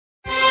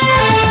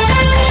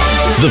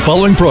The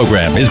following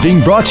program is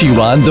being brought to you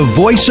on the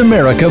Voice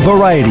America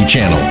Variety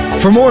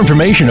Channel. For more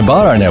information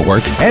about our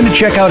network and to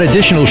check out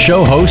additional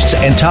show hosts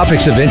and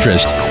topics of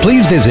interest,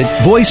 please visit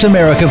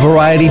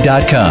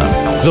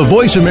voiceamericavariety.com. The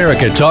Voice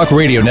America Talk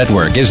Radio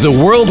Network is the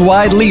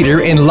worldwide leader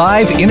in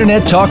live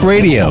Internet talk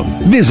radio.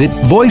 Visit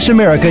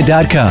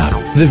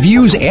voiceamerica.com. The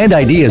views and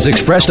ideas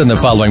expressed on the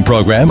following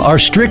program are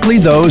strictly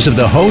those of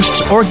the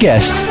hosts or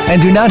guests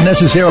and do not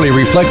necessarily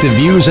reflect the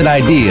views and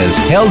ideas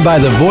held by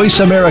the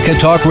Voice America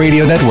Talk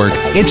Radio Network,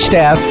 its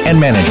staff, and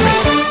management.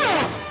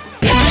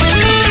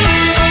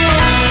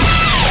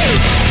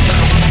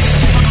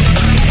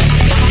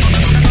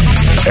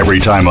 Every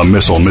time a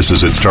missile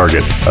misses its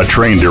target, a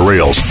train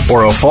derails,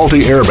 or a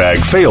faulty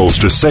airbag fails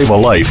to save a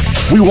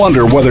life, we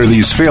wonder whether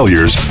these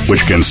failures,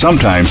 which can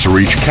sometimes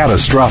reach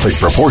catastrophic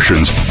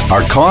proportions,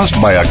 are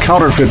caused by a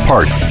counterfeit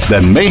part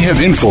that may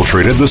have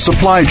infiltrated the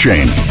supply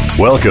chain.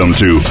 Welcome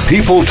to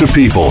People,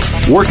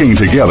 working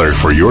together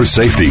for your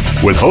safety,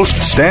 with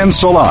host Stan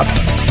Salot.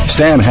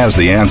 Stan has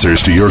the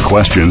answers to your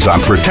questions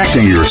on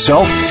protecting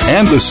yourself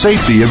and the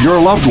safety of your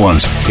loved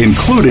ones,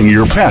 including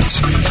your pets.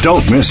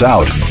 Don't miss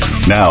out.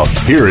 Now,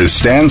 here is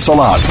Stan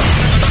Salot.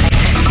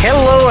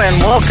 Hello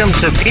and welcome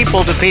to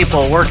People,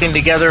 working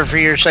together for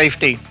your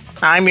safety.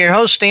 I'm your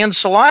host, Stan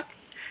Salot.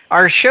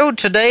 Our show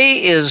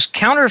today is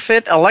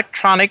Counterfeit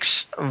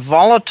Electronics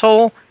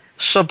Volatile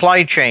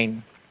Supply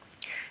Chain.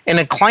 In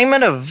a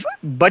climate of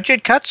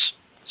budget cuts,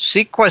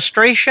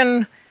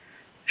 sequestration,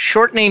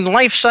 shortening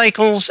life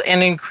cycles,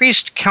 and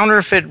increased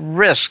counterfeit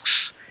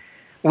risks,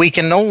 we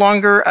can no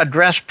longer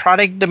address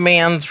product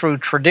demand through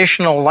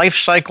traditional life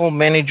cycle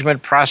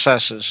management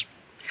processes.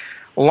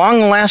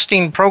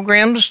 Long-lasting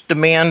programs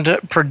demand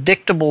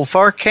predictable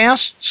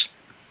forecasts.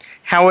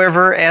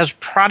 However, as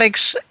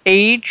products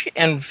age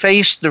and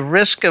face the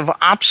risk of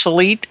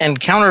obsolete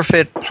and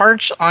counterfeit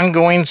parts,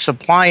 ongoing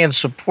supply and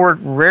support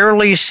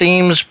rarely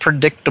seems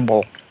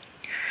predictable.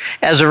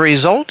 As a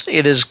result,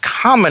 it is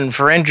common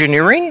for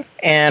engineering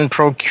and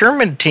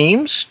procurement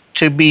teams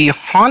to be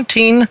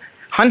hunting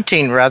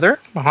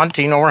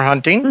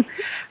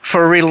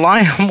for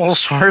reliable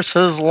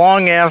sources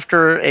long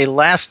after a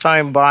last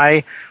time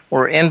buy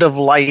or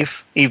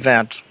end-of-life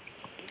event,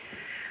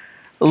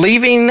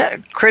 leaving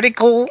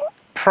critical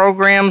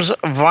programs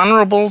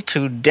vulnerable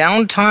to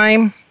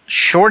downtime,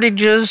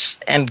 shortages,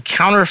 and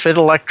counterfeit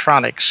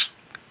electronics.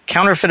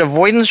 Counterfeit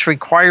avoidance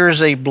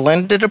requires a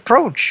blended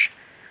approach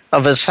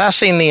of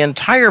assessing the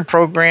entire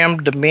program,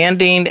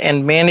 demanding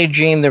and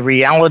managing the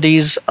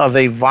realities of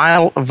a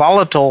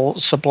volatile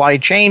supply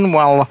chain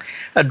while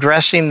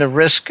addressing the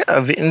risk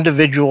of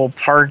individual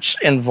parts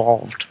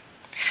involved.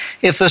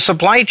 If the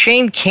supply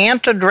chain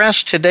can't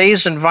address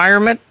today's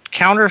environment,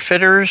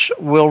 counterfeiters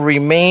will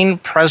remain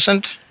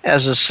present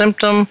as a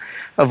symptom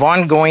of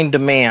ongoing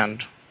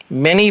demand.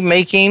 Many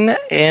making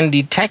and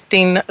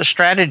detecting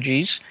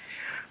strategies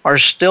are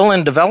still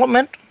in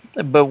development,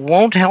 but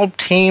won't help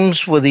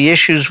teams with the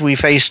issues we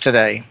face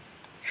today.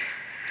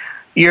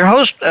 I'm your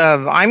host,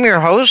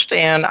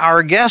 and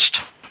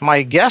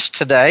my guest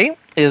today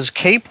is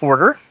Kaye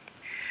Porter.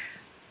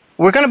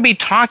 We're going to be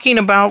talking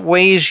about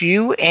ways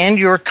you and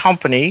your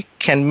company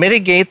can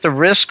mitigate the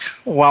risk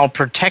while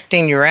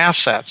protecting your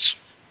assets.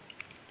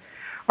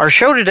 Our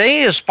show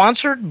today is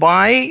sponsored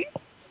by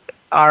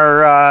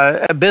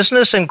our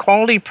Business and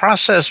Quality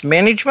Process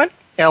Management,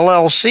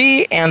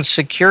 LLC, and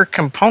Secure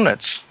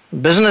Components.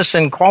 Business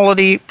and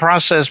Quality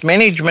Process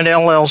Management,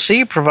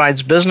 LLC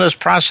provides business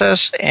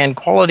process and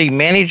quality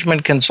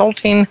management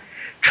consulting,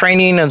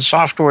 training, and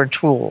software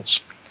tools.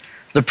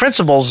 The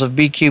principals of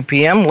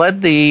BQPM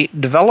led the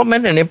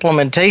development and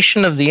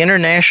implementation of the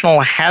International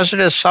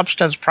Hazardous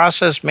Substance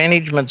Process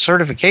Management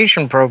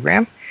Certification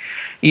Program,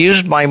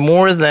 used by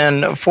more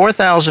than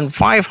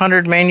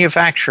 4,500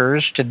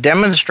 manufacturers to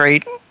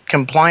demonstrate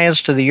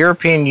compliance to the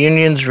European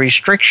Union's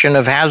restriction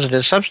of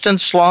hazardous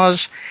substance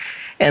laws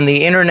and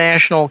the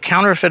International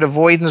Counterfeit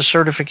Avoidance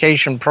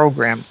Certification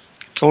Program.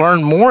 To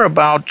learn more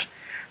about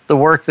the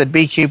work that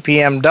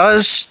BQPM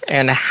does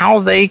and how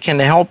they can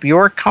help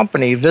your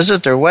company,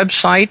 visit their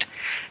website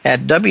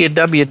at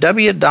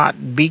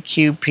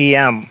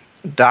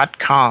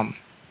www.bqpm.com.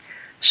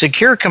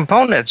 Secure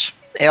Components,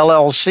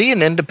 LLC,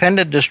 an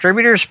independent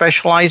distributor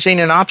specializing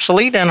in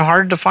obsolete and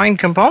hard-to-find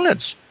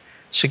components.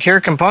 Secure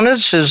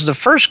Components is the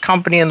first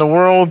company in the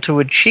world to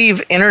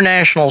achieve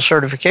international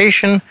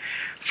certification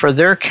for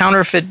their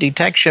counterfeit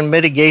detection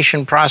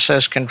mitigation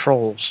process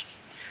controls.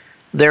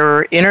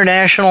 Their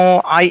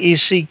international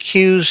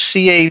IECQ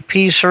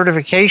CAP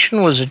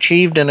certification was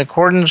achieved in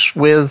accordance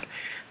with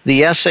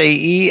the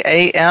SAE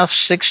AS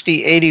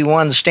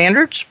 6081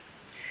 standards.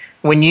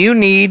 When you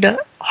need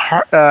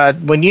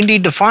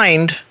to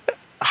find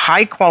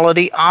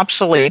high-quality,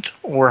 obsolete,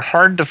 or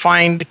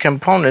hard-to-find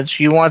components,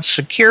 you want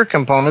Secure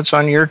Components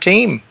on your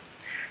team.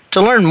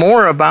 To learn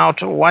more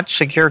about what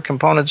Secure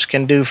Components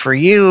can do for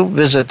you,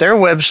 visit their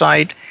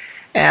website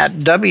at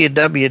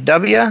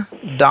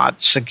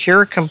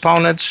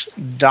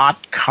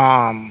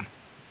www.securecomponents.com.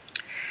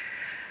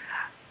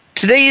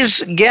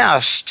 Today's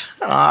guest,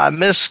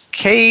 Miss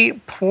Kaye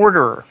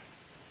Porter.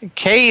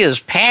 Kaye is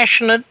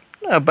passionate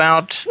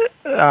about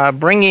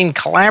bringing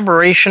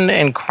collaboration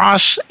and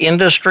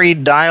cross-industry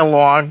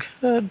dialogue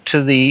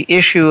to the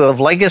issue of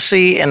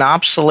legacy and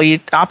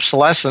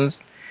obsolescence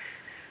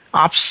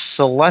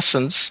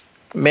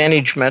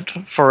management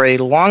for a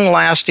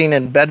long-lasting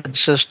embedded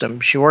system.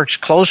 She works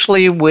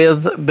closely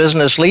with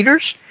business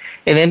leaders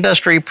and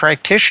industry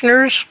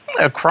practitioners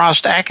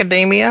across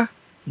academia,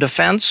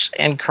 defense,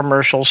 and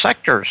commercial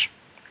sectors.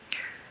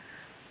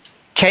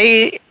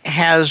 Kaye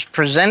has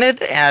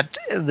presented at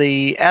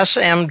the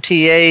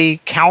SMTA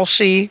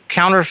CALCI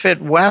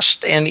Counterfeit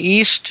West and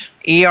East,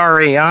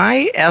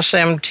 ERAI,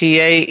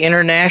 SMTA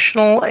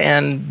International,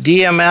 and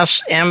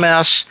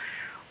DMS-MS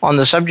on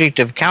the subject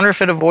of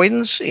counterfeit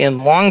avoidance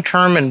in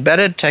long-term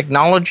embedded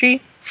technology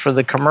for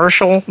the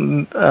commercial,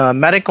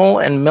 medical,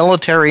 and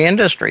military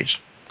industries.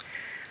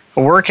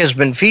 Her work has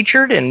been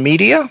featured in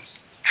media,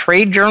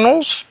 trade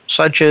journals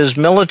such as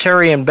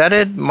Military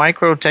Embedded,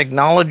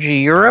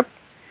 Microtechnology Europe,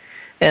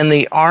 and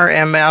the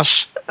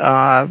RMS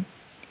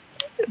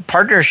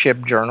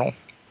Partnership Journal.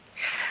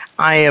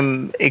 I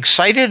am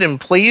excited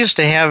and pleased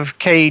to have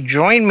Kaye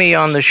join me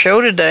on the show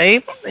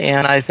today,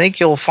 and I think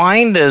you'll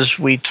find as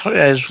we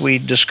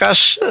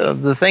discuss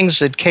the things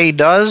that Kaye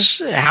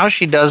does, how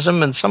she does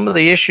them, and some of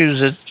the issues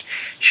that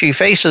she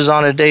faces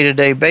on a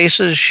day-to-day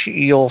basis,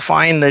 you'll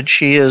find that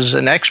she is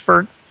an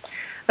expert,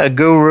 a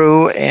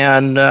guru,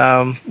 and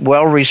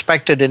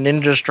well-respected in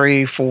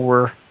industry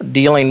for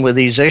dealing with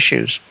these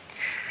issues.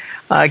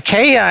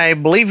 Kaye, I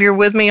believe you're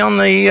with me on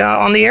the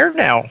air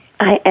now.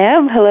 I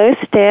am. Hello,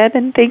 Stan,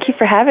 and thank you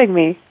for having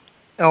me.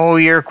 Oh,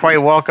 you're quite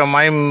welcome.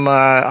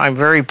 I'm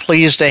very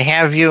pleased to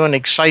have you and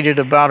excited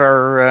about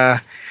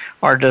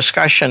our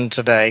discussion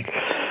today.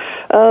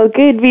 Oh,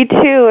 good. Me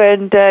too.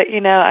 And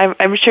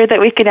I'm sure that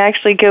we can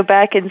actually go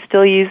back and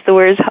still use the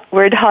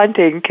word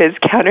haunting, because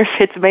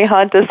counterfeits may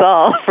haunt us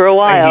all for a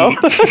while.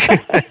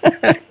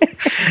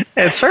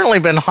 It's certainly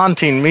been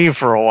haunting me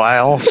for a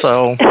while,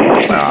 so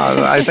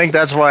I think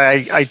that's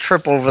why I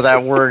trip over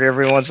that word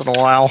every once in a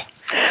while.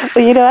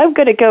 Well, I'm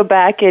going to go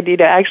back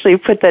and actually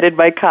put that in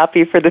my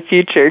copy for the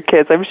future,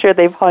 because I'm sure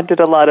they've haunted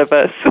a lot of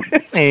us.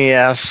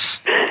 Yes.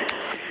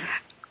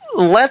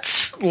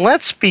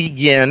 Let's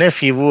begin,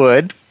 if you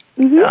would.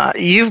 Mm-hmm.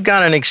 You've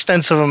got an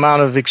extensive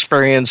amount of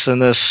experience in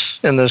the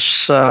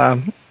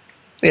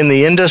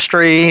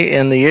industry,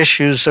 in the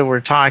issues that we're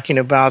talking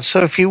about. So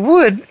if you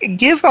would,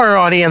 give our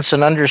audience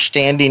an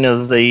understanding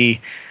of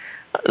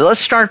let's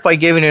start by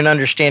giving an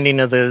understanding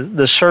of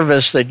the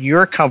service that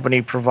your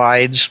company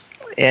provides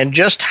and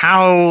just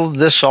how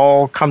this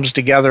all comes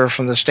together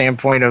from the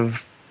standpoint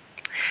of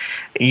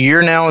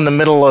you're now in the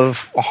middle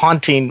of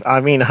hunting.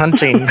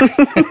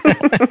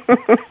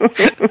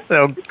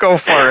 So go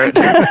for it.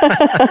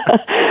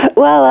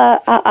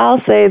 Well,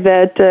 I'll say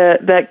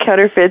that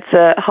counterfeits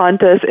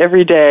haunt us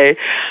every day.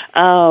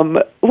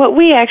 What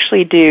we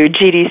actually do,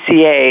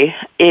 GDCA,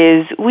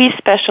 is we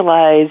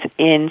specialize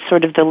in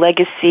sort of the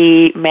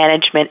legacy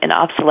management and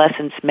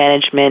obsolescence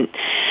management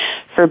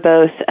for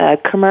both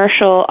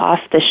commercial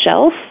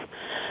off-the-shelf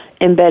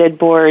embedded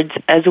boards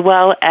as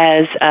well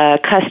as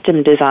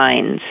custom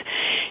designs.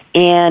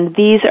 And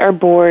these are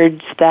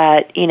boards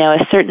that,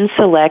 a certain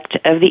select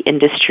of the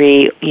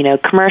industry,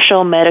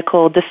 commercial,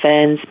 medical,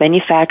 defense,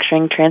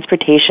 manufacturing,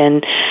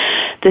 transportation.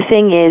 The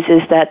thing is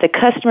that the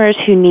customers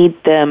who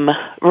need them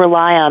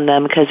rely on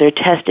them because they're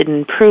tested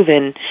and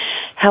proven.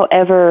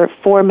 However,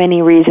 for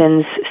many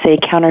reasons, say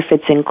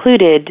counterfeits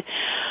included,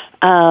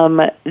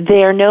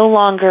 they are no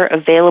longer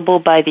available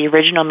by the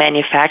original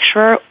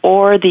manufacturer,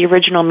 or the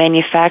original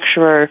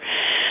manufacturer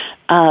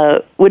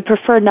would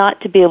prefer not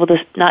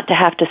to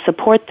have to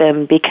support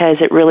them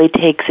because it really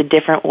takes a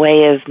different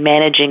way of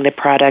managing the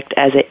product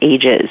as it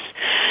ages.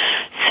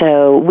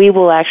 So we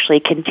will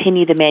actually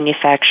continue the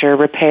manufacture,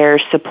 repair,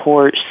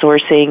 support,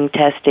 sourcing,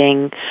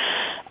 testing,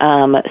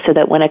 so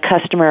that when a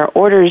customer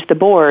orders the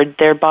board,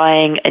 they're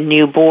buying a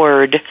new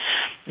board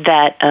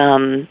that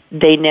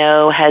they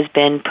know has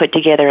been put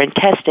together and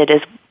tested,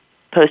 as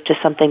opposed to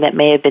something that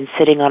may have been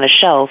sitting on a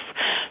shelf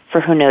for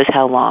who knows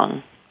how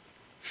long.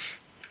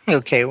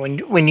 Okay,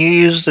 when you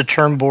use the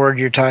term board,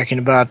 you're talking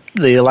about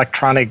the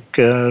electronic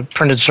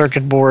printed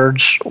circuit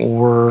boards,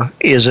 or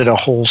is it a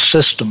whole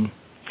system?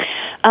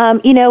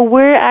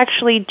 We're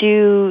actually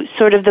do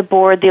sort of the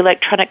board, the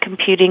electronic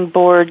computing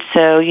board.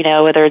 So,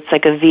 whether it's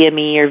like a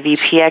VME or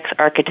VPX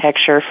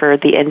architecture for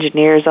the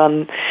engineers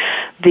on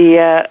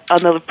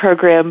the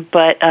program,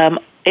 but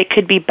it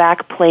could be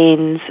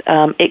backplanes.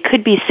 It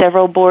could be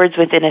several boards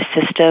within a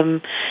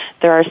system.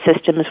 There are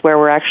systems where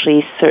we're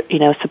actually,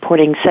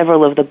 supporting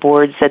several of the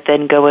boards that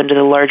then go into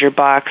the larger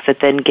box that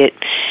then get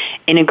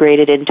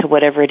integrated into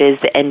whatever it is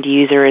the end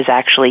user is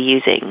actually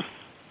using.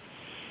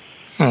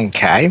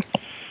 Okay.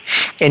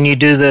 And you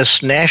do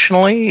this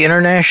nationally,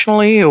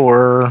 internationally,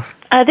 or?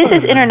 This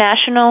is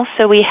international,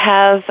 so we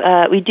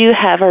do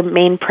have our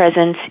main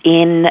presence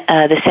in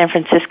the San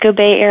Francisco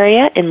Bay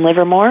Area in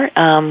Livermore,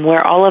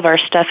 where all of our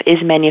stuff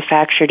is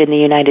manufactured in the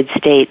United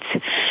States.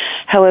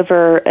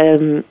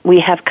 However,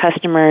 we have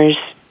customers,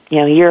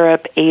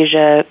 Europe,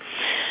 Asia,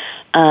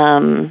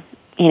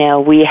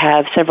 We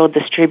have several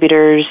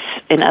distributors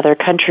in other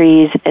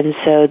countries, and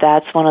so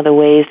that's one of the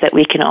ways that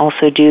we can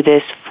also do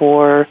this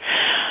for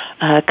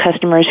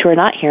customers who are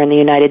not here in the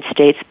United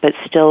States but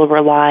still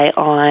rely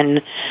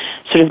on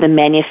sort of the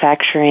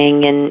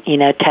manufacturing and,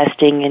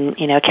 testing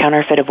and,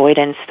 counterfeit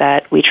avoidance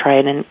that we try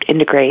and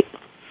integrate.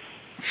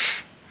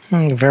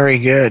 Very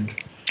good.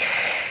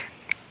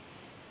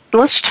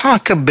 Let's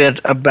talk a bit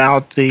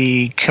about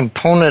the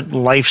component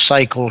life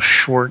cycle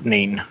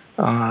shortening.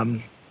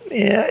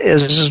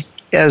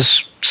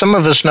 As some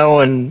of us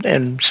know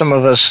and some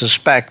of us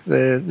suspect,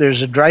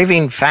 there's a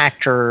driving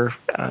factor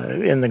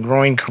in the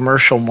growing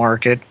commercial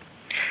market.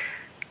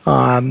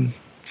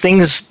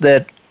 Things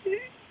that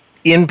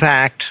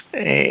impact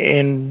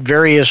in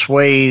various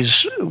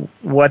ways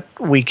what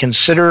we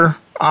consider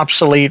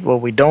obsolete,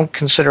 what we don't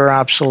consider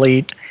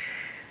obsolete.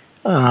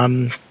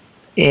 And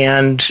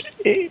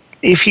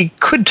if you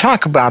could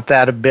talk about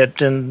that a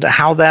bit and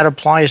how that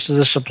applies to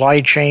the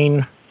supply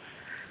chain.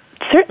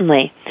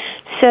 Certainly.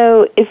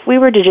 So if we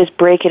were to just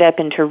break it up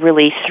into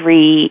really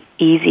three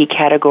easy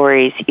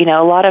categories, a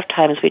lot of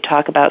times we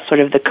talk about sort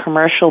of the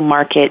commercial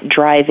market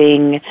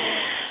driving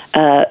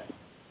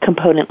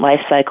component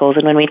life cycles.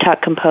 And when we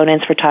talk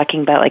components, we're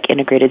talking about like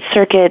integrated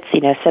circuits,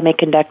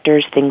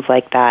 semiconductors, things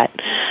like that.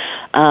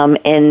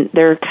 And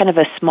they're kind of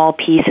a small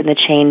piece in the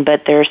chain,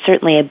 but they're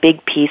certainly a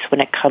big piece when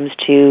it comes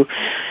to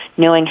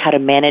knowing how to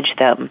manage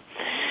them.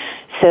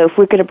 So if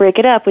we're going to break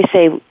it up, we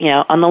say,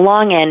 on the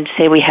long end,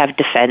 say we have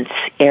defense,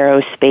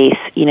 aerospace,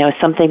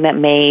 something that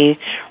may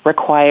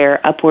require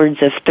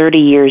upwards of 30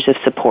 years of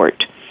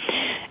support.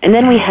 And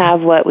then we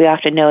have what we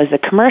often know as the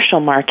commercial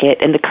market,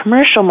 and the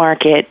commercial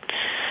market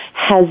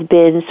has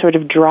been sort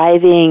of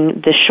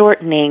driving the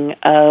shortening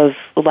of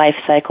life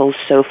cycles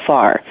so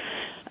far.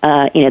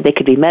 They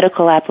could be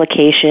medical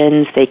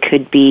applications, they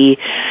could be,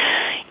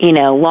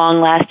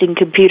 long-lasting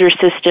computer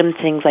systems,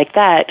 things like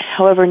that.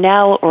 However,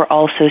 now what we're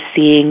also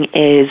seeing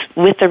is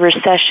with the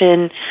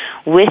recession,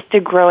 with the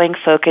growing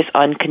focus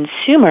on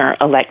consumer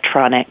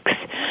electronics,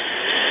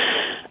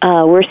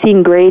 we're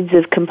seeing grades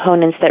of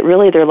components that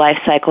really their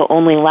life cycle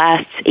only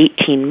lasts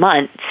 18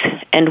 months.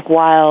 And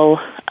while,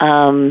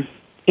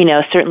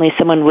 certainly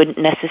someone wouldn't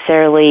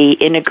necessarily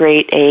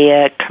integrate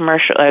a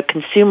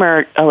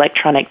consumer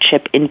electronic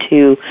chip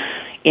into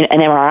an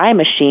MRI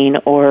machine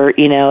or,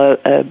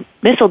 a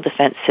missile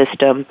defense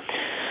system,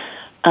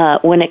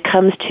 when it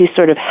comes to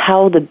sort of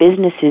how the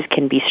businesses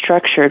can be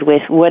structured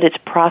with what it's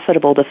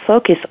profitable to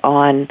focus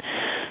on,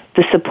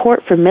 the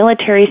support for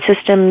military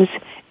systems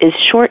is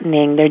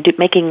shortening. They're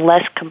making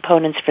less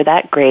components for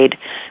that grade.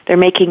 They're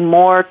making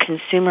more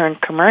consumer and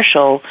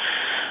commercial,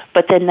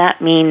 but then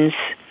that means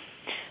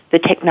the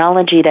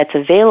technology that's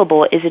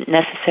available isn't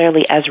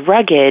necessarily as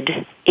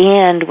rugged,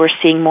 and we're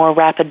seeing more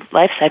rapid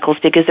life cycles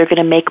because they're going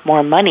to make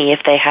more money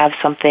if they have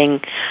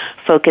something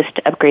focused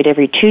to upgrade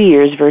every 2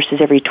 years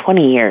versus every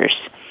 20 years.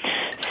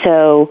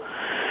 So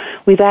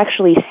we've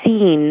actually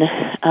seen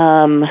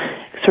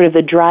sort of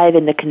the drive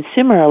in the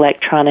consumer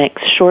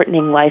electronics,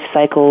 shortening life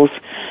cycles,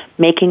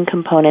 making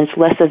components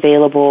less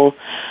available,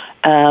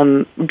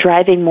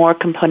 driving more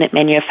component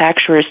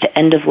manufacturers to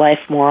end of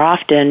life more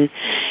often.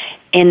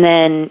 And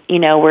then,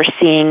 we're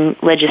seeing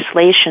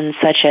legislation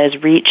such as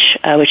REACH,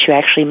 which you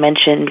actually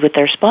mentioned with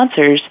their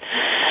sponsors,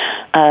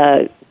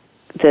 the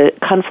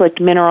conflict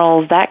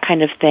minerals, that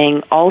kind of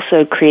thing,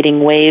 also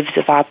creating waves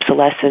of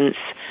obsolescence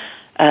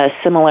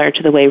similar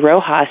to the way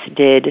RoHS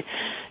did.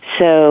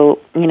 So,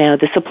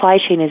 the supply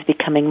chain is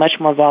becoming much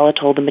more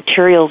volatile. The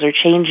materials are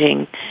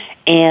changing.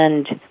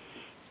 And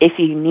if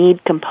you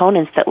need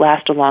components that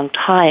last a long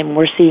time,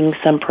 we're seeing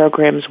some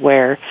programs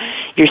where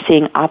you're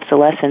seeing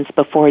obsolescence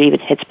before it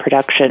even hits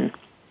production.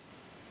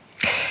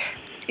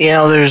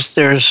 There's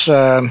this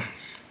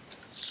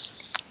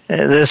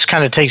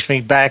kind of takes me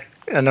back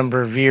a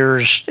number of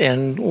years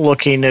in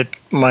looking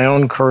at my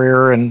own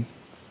career and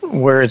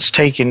where it's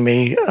taken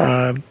me.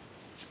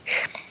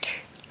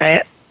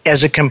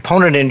 As a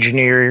component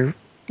engineer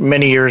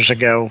many years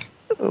ago,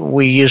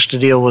 we used to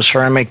deal with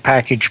ceramic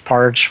package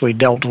parts. We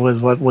dealt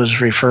with what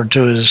was referred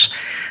to as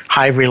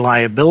high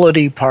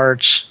reliability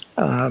parts.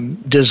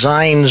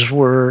 Designs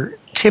were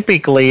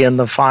typically in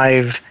the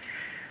 5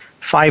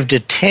 to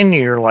 10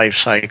 year life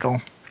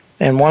cycle.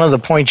 And one of the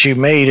points you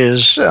made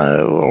is,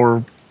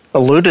 or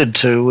alluded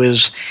to,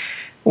 is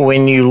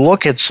when you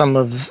look at some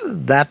of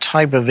that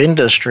type of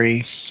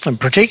industry, and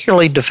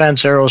particularly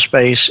defense,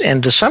 aerospace,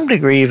 and to some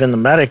degree even the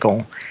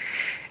medical,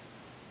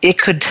 it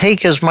could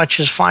take as much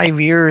as 5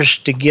 years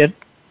to get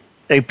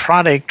a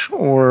product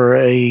or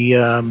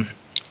a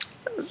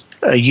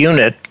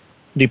unit,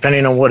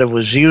 depending on what it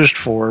was used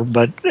for,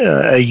 but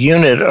a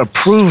unit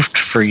approved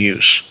for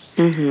use.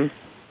 Mm-hmm.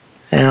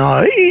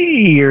 Now,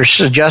 you're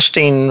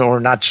suggesting, or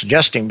not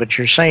suggesting, but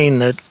you're saying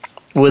that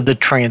with the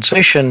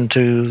transition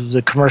to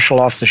the commercial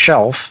off the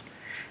shelf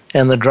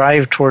and the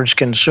drive towards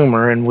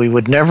consumer, and we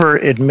would never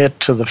admit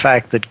to the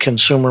fact that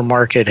consumer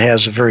market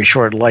has a very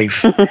short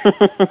life,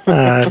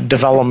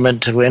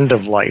 development to end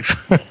of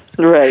life.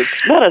 Right,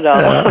 not at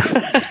all.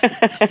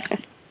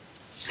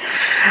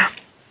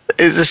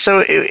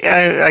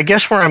 I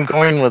guess where I'm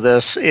going with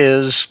this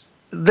is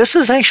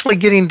actually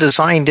getting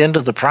designed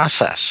into the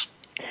process.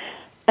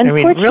 I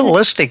mean,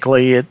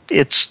 realistically,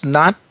 it's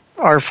not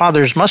our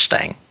father's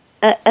Mustang.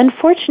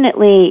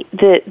 Unfortunately,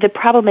 the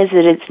problem is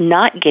that it's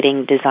not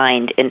getting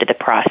designed into the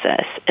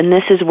process, and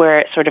this is where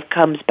it sort of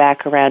comes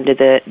back around to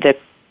the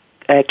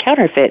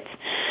counterfeits.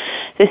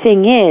 The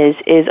thing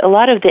is a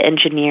lot of the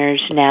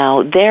engineers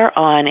now, they're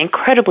on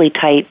incredibly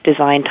tight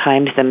design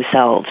times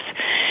themselves.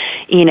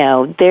 You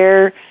know,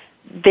 they're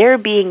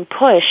being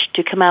pushed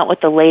to come out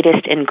with the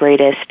latest and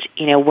greatest,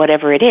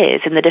 whatever it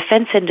is. In the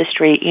defense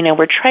industry,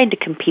 we're trying to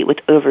compete with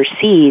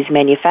overseas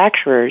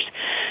manufacturers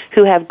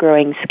who have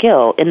growing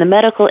skill. In the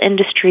medical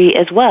industry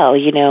as well,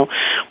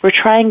 we're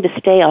trying to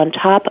stay on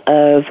top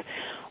of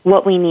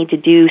what we need to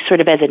do sort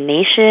of as a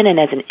nation and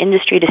as an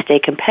industry to stay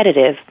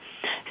competitive.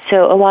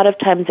 So a lot of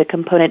times the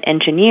component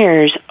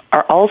engineers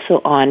are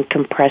also on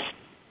compressed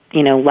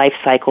life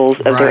cycles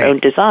of their own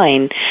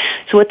design.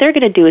 So what they're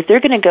going to do is they're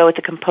going to go with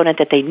a component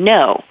that they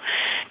know,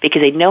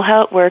 because they know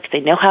how it works,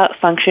 they know how it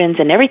functions,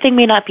 and everything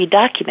may not be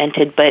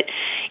documented, but,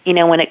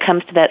 when it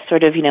comes to that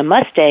sort of,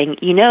 Mustang,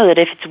 that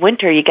if it's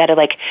winter, you got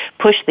to,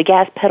 push the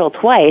gas pedal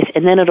twice,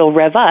 and then it'll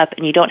rev up,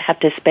 and you don't have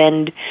to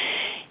spend,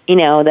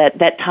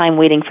 that time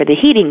waiting for the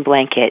heating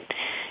blanket.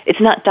 It's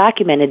not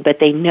documented, but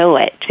they know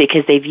it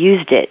because they've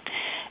used it.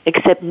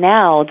 Except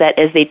now that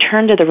as they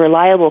turn to the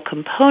reliable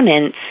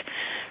components,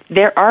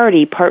 they're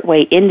already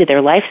partway into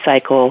their life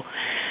cycle,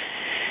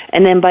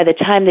 and then by the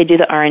time they do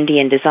the R&D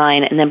and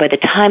design, and then by the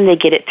time they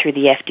get it through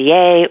the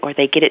FDA or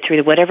they get it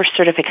through whatever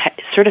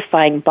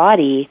certifying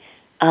body,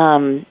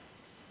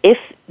 if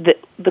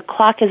the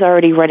clock is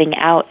already running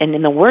out, and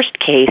in the worst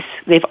case,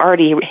 they've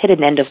already hit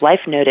an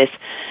end-of-life notice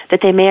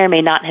that they may or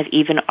may not have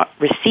even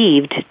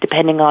received,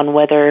 depending on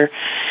whether,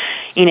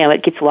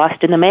 it gets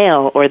lost in the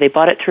mail or they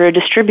bought it through a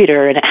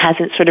distributor and it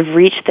hasn't sort of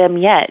reached them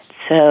yet.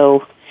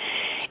 So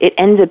it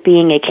ends up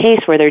being a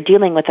case where they're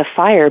dealing with a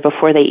fire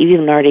before they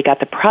even already got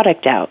the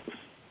product out.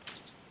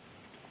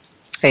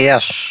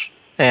 Yes.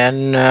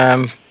 And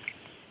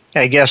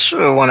I guess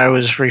when I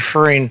was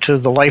referring to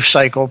the life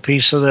cycle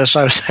piece of this,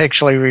 I was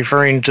actually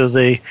referring to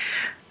the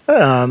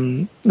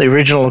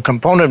original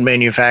component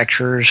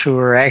manufacturers who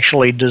are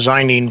actually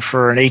designing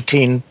for an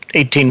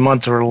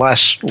 18-month or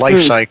less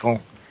life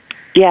cycle.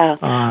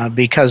 Yeah.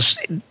 Because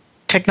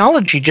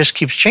technology just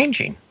keeps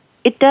changing.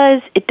 It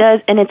does,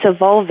 and it's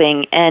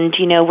evolving, and,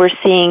 we're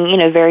seeing,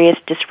 various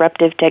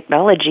disruptive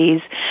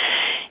technologies,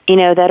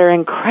 that are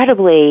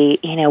incredibly,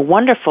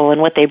 wonderful in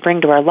what they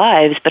bring to our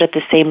lives, but at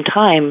the same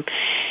time,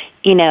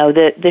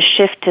 the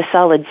shift to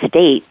solid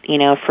state,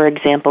 for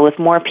example, if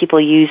more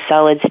people use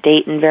solid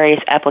state in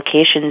various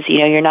applications,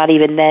 you're not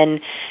even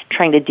then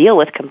trying to deal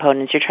with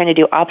components, you're trying to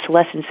do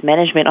obsolescence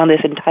management on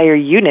this entire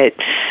unit.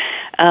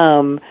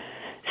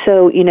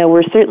 So,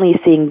 we're certainly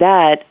seeing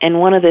that, and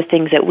one of the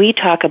things that we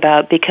talk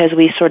about, because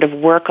we sort of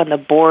work on the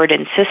board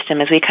and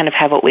system, is we kind of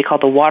have what we call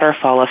the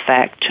waterfall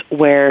effect,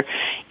 where,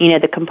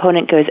 the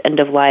component goes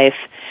end of life,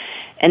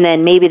 and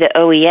then maybe the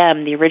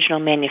OEM, the original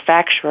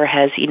manufacturer,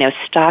 has,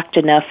 stocked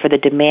enough for the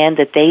demand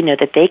that they know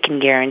that they can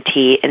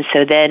guarantee, and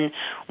so then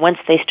once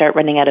they start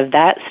running out of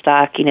that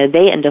stock,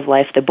 they end of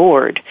life the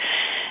board.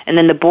 And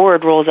then the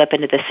board rolls up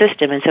into the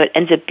system, and so it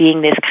ends up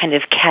being this kind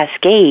of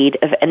cascade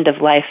of end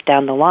of life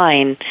down the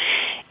line.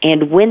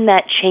 And when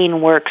that chain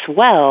works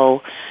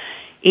well,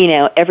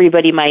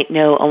 everybody might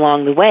know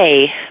along the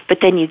way, but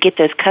then you get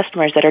those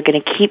customers that are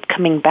going to keep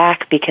coming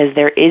back because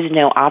there is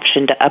no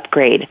option to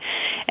upgrade.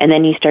 And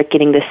then you start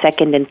getting the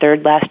second and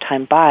third last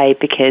time buy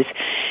because,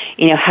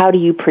 how do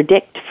you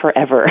predict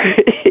forever?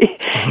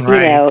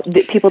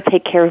 People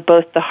take care of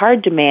both the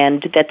hard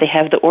demand that they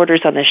have the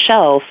orders on the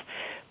shelf,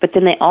 but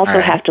then they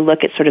also have to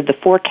look at sort of the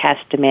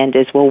forecast demand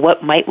as well.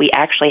 What might we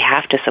actually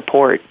have to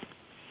support?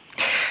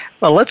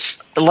 Well,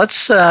 let's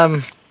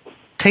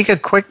take a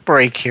quick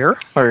break here,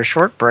 or a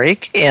short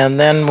break, and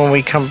then when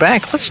we come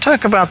back, let's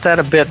talk about that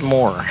a bit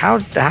more. How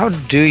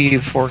do you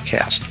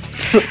forecast?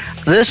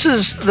 This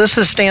is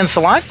Stan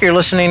Salot. You're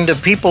listening to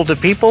People,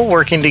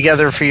 working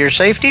together for your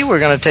safety. We're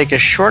going to take a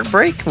short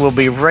break. We'll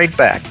be right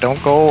back.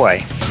 Don't go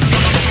away.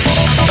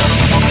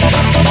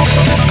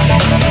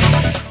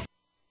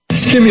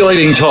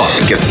 Stimulating talk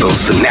gets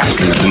those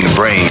synapses in the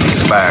brain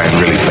firing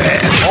really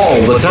fast. All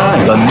the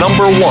time. The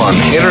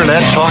 #1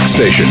 Internet talk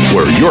station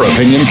where your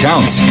opinion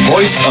counts.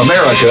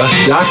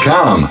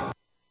 VoiceAmerica.com.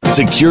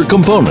 Secure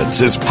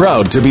Components is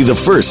proud to be the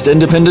first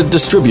independent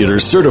distributor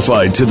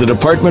certified to the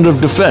Department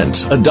of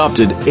Defense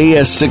adopted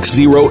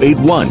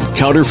AS6081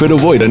 Counterfeit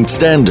Avoidance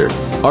Standard.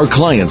 Our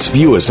clients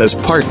view us as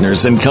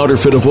partners in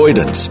counterfeit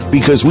avoidance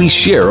because we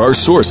share our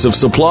source of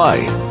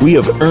supply. We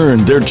have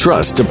earned their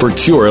trust to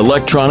procure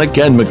electronic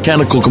and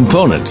mechanical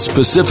components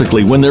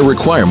specifically when their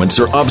requirements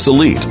are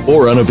obsolete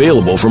or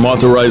unavailable from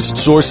authorized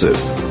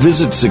sources.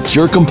 Visit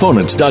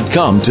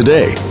securecomponents.com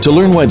today to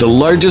learn why the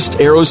largest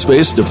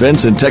aerospace,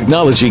 defense, and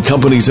technology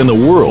companies in the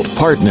world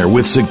partner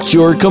with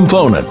Secure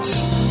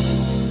Components.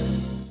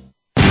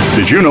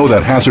 Did you know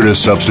that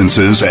hazardous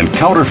substances and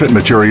counterfeit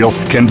material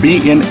can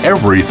be in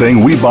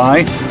everything we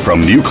buy?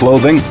 From new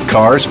clothing,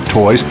 cars,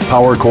 toys,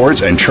 power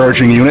cords, and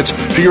charging units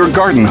to your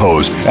garden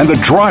hose and the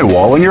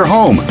drywall in your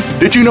home.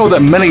 Did you know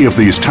that many of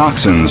these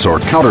toxins or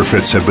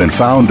counterfeits have been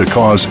found to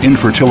cause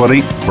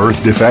infertility,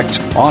 birth defects,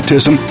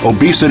 autism,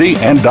 obesity,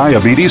 and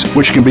diabetes,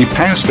 which can be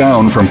passed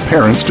down from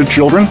parents to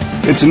children?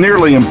 It's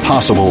nearly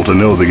impossible to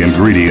know the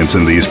ingredients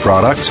in these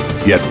products,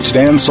 yet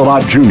Stan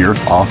Salot Jr.,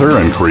 author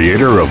and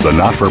creator of the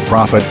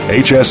not-for-profit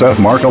HSF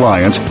Mark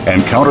Alliance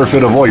and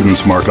Counterfeit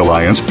Avoidance Mark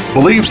Alliance,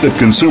 believes that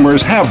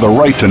consumers have the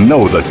right to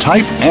know the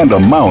type and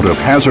amount of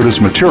hazardous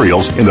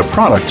materials in the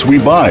products we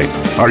buy.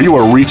 Are you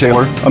a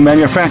retailer, a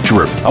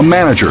manufacturer, a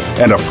manager,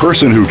 and a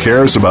person who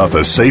cares about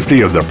the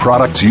safety of the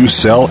products you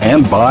sell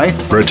and buy?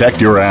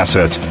 Protect your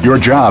assets, your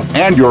job,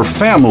 and your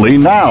family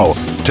now.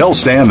 Tell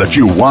Stan that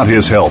you want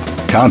his help.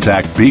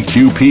 Contact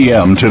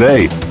BQPM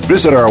today.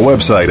 Visit our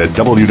website at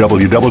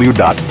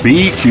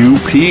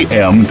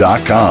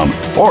www.bqpm.com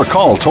or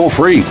call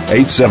toll-free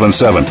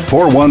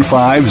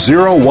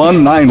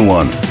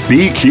 877-415-0191.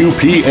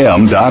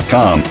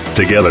 bqpm.com.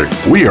 Together,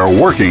 we are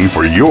working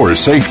for your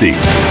safety.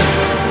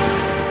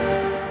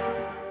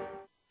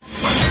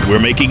 We're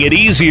making it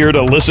easier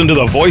to listen to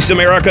the Voice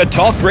America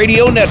Talk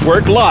Radio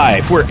Network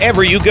live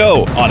wherever you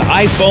go on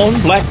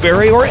iPhone,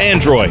 BlackBerry, or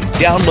Android.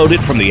 Download it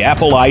from the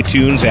Apple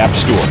iTunes App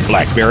Store,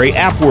 BlackBerry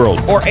App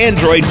World, or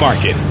Android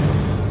Market.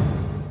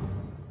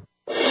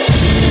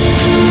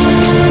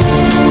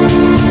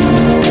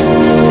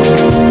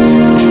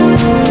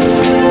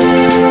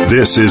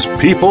 This is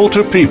People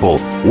to People,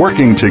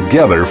 working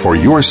together for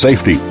your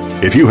safety.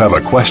 If you have a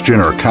question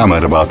or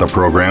comment about the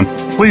program,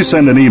 please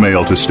send an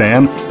email to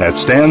Stan at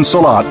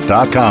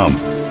stansalot.com.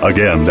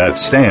 Again,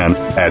 that's Stan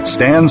at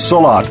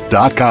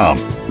stansalot.com.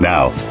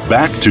 Now,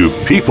 back to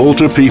People,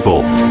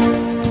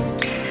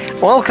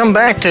 Welcome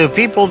back to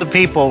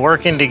People,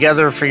 working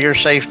together for your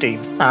safety.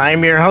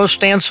 I'm your host,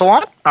 Stan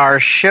Salot. Our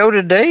show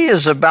today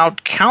is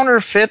about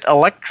counterfeit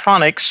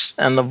electronics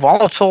and the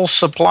volatile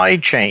supply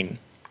chain.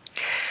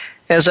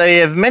 As I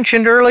have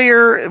mentioned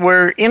earlier,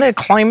 we're in a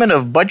climate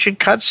of budget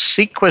cuts,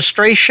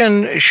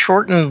 sequestration,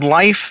 shortened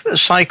life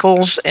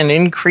cycles, and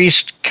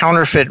increased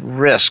counterfeit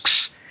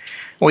risks.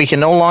 We can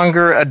no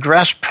longer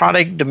address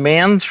product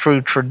demand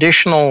through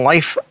traditional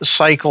life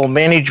cycle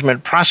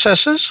management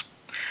processes.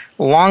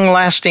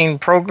 Long-lasting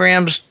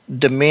programs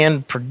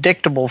demand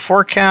predictable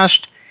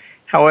forecast.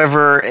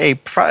 However,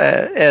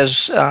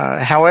 as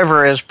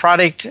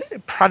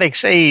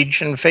products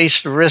age and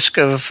face the risk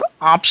of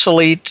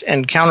obsolete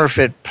and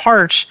counterfeit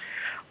parts,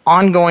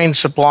 ongoing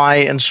supply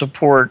and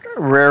support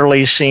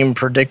rarely seem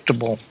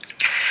predictable.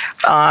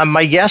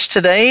 My guest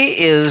today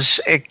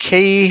is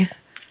Kaye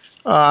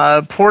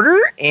Porter,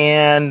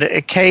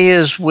 and Kaye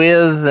is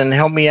with, and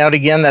help me out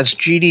again, that's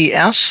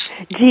GDS?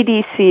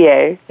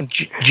 GDCA.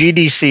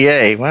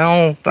 GDCA.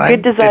 Well, I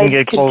didn't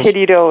get close.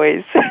 Continued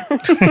always.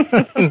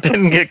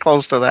 Didn't get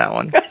close to that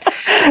one.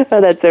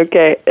 Oh, that's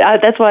okay.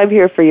 That's why I'm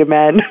here for you,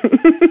 man.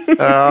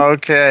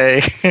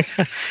 Okay.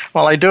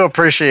 Well, I do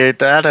appreciate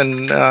that,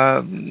 and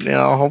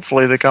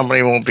hopefully the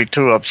company won't be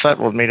too upset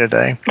with me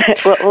today.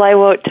 Well, I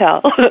won't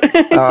tell.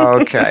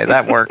 Okay,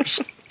 that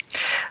works.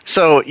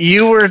 So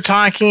you were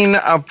talking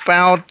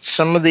about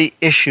some of the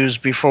issues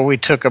before we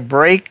took a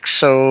break.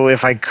 So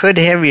if I could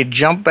have you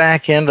jump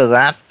back into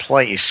that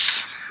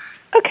place.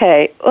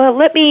 Okay. Well,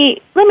 let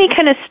me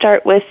kind of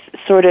start with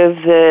sort of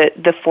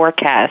the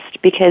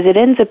forecast, because it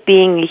ends up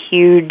being a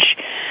huge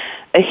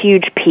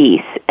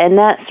piece, and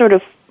that sort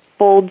of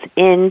folds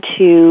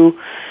into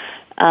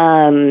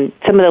some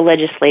of the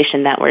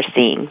legislation that we're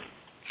seeing.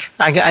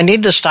 I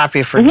need to stop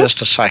you for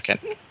just a second.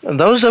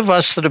 Those of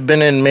us that have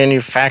been in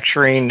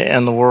manufacturing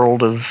and the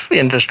world of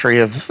industry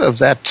of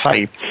that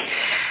type,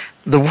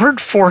 the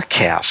word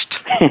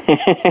forecast.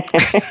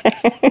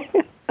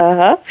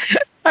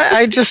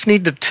 I just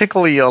need to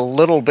tickle you a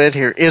little bit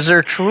here. Is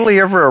there truly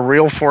ever a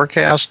real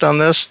forecast on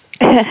this?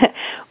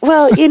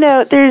 Well,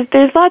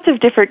 there's lots of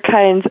different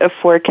kinds of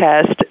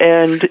forecast,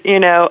 and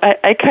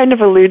I kind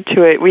of allude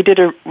to it. We did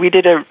a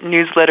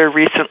newsletter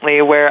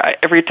recently where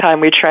every time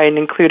we try and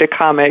include a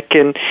comic,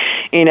 and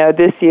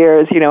this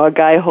year is a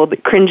guy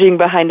cringing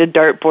behind a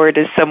dartboard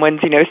as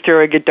someone's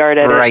throwing a dart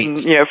at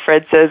it, and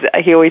Fred says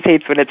he always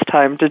hates when it's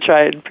time to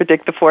try and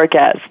predict the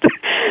forecast.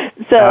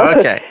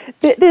 So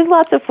there's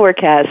lots of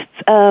forecasts.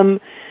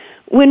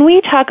 When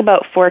we talk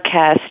about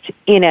forecast,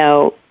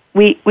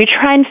 we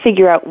try and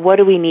figure out what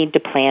do we need to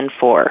plan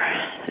for.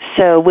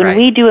 So when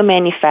we do a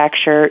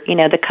manufacture,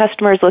 the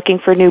customer is looking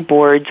for new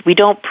boards. We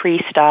don't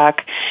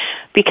pre-stock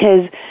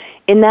because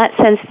in that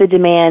sense the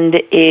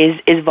demand is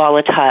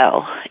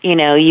volatile.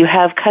 You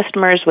have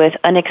customers with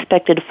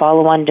unexpected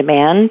follow-on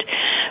demand,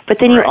 but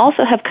then you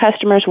also have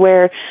customers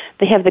where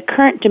they have the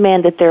current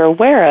demand that they're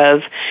aware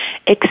of,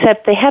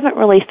 except they haven't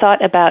really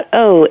thought about,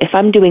 if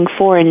I'm doing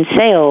foreign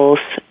sales,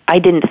 I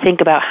didn't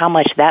think about how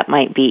much that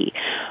might be.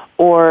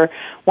 Or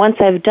once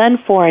I've done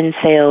foreign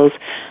sales,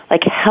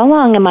 like, how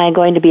long am I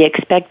going to be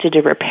expected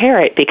to repair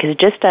it? Because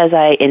just as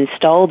I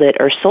installed it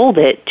or sold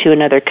it to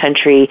another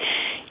country,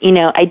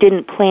 I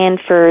didn't plan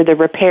for the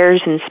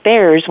repairs and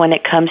spares when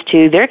it comes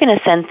to they're going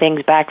to send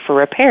things back for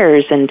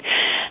repairs, and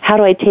how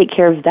do I take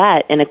care of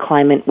that in a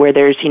climate where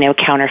there's,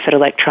 counterfeit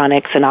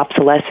electronics and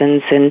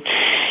obsolescence, and,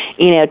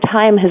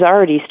 time has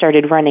already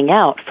started running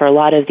out for a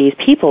lot of these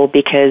people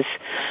because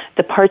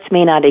the parts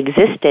may not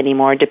exist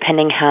anymore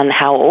depending on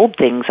how old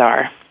things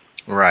are.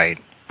 Right.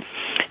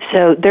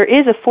 So there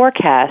is a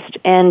forecast,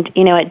 and,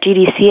 at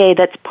GDCA,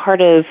 that's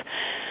part of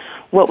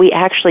what we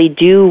actually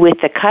do with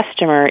the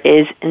customer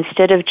is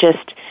instead of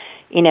just,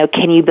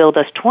 can you build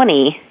us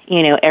 20,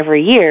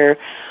 every year,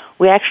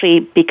 we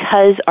actually,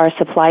 because our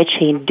supply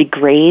chain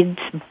degrades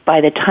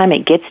by the time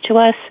it gets to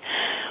us,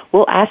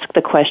 we'll ask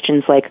the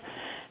questions like,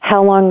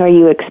 how long are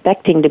you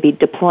expecting to be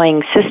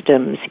deploying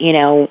systems?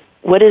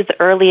 What is the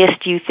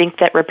earliest you think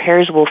that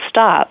repairs will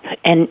stop?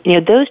 And,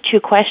 those two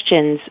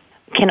questions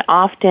can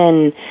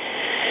often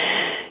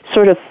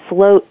sort of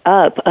float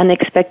up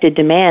unexpected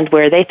demand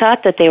where they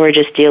thought that they were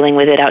just dealing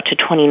with it out to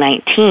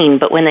 2019,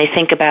 but when they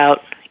think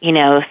about,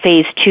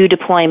 phase 2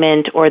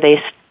 deployment or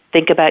they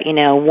think about,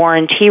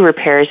 warranty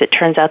repairs, it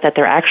turns out that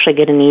they're actually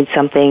going to need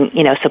something,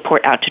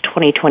 support out to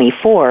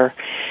 2024.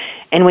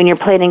 And when you're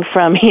planning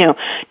from,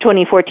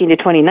 2014 to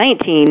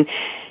 2019,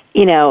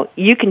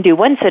 you can do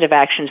one set of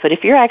actions, but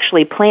if you're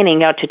actually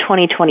planning out to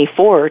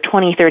 2024 or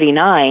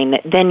 2039,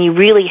 then you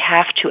really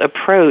have to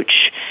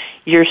approach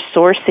your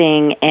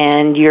sourcing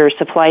and your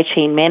supply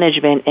chain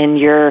management and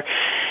your,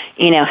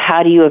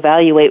 how do you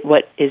evaluate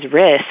what is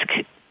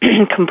risk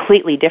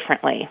completely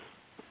differently.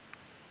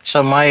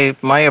 So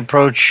my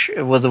approach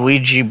with the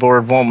Ouija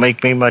board won't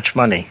make me much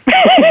money.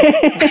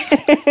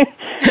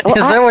 Well,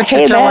 is that what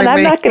you're telling me?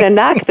 I'm not going to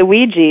knock the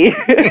Ouija,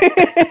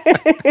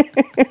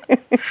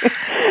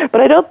 but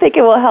I don't think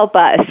it will help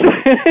us.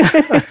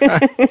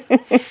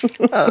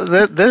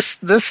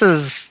 This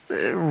is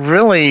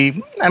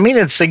really,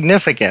 it's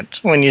significant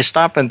when you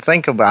stop and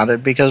think about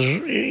it, because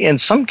in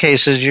some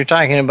cases you're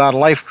talking about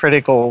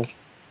life-critical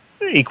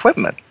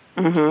equipment.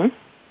 Mm-hmm.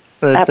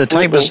 The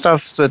type of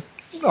stuff that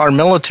our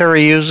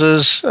military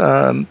uses,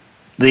 the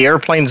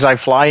airplanes I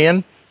fly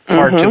in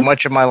far too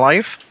much of my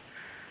life.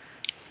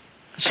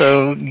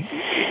 So,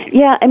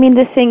 yeah,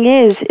 the thing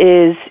is,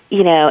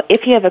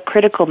 if you have a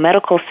critical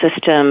medical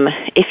system,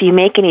 if you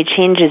make any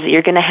changes,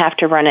 you're going to have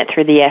to run it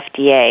through the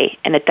FDA.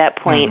 And at that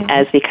point,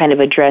 as we kind of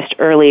addressed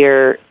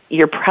earlier,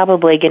 you're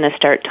probably going to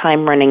start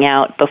time running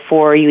out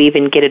before you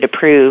even get it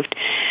approved.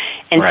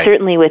 And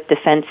certainly with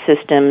defense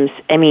systems,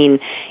 the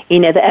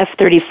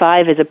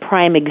F-35 is a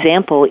prime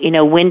example.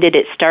 When did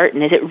it start,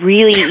 and is it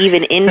really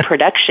even in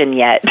production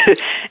yet?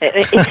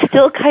 It's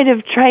still kind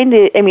of trying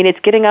to, it's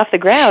getting off the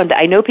ground.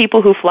 I know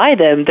people who fly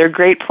them. They're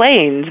great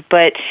planes,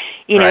 but,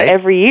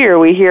 every year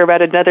we hear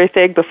about another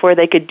thing before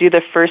they could do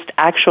the first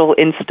actual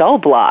install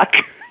block.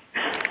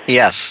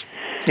 Yes.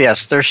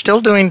 Yes, they're still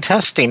doing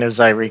testing, as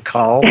I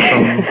recall,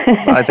 from,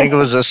 I think it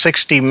was a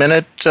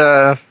 60-minute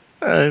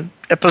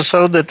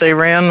episode that they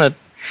ran. That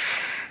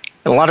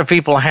a lot of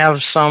people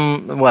have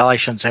some, well, I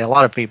shouldn't say a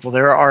lot of people.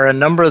 There are a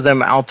number of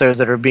them out there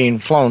that are being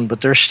flown,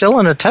 but they're still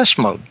in a test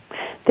mode.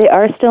 They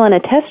are still in a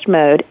test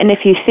mode. And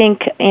if you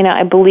think,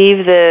 I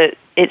believe it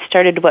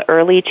started,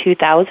 early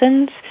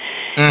 2000s?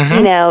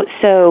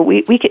 So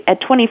we could,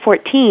 at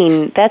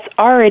 2014, that's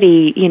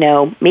already,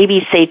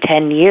 maybe say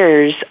 10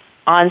 years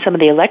on some of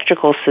the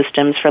electrical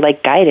systems for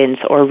like guidance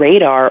or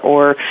radar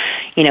or,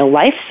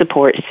 life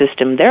support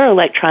system. There are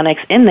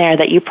electronics in there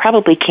that you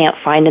probably can't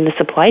find in the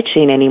supply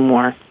chain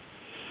anymore.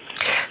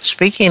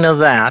 Speaking of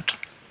that,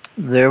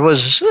 there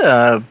was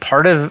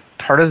part of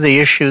the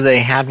issue they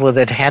had with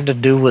it had to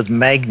do with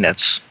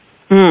magnets,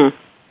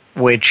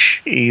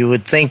 which you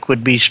would think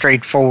would be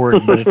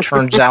straightforward, but it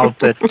turns out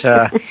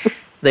that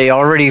they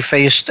already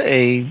faced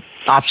a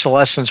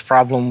obsolescence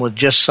problem with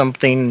just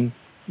something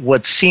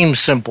what seems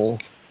simple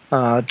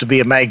to be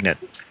a magnet.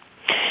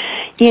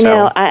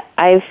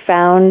 I've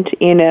found,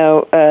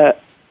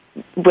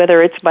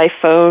 whether it's my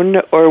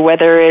phone or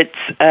whether it's,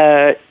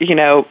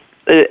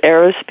 the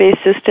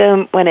aerospace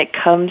system, when it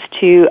comes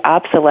to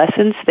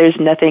obsolescence, there's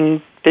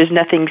nothing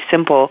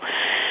simple.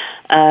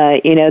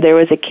 There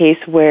was a case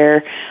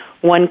where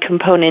one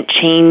component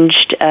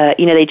changed,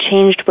 they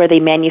changed where they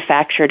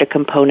manufactured a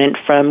component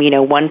from,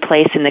 one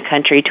place in the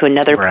country to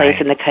another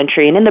place in the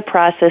country. And in the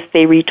process,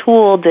 they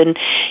retooled and,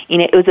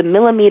 it was a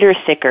millimeter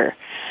thicker.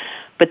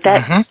 But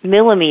that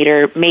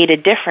millimeter made a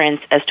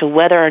difference as to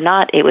whether or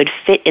not it would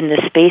fit in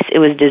the space it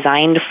was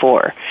designed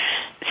for.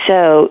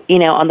 So,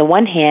 on the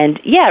one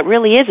hand, it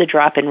really is a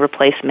drop-in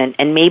replacement,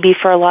 and maybe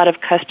for a lot of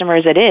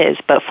customers it is,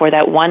 but for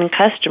that one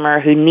customer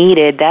who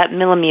needed that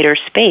millimeter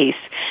space,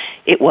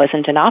 it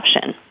wasn't an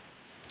option.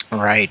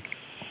 Right.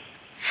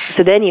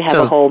 So then you have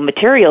a whole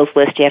materials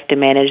list you have to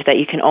manage that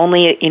you can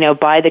only,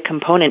 buy the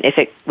component if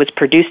it was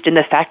produced in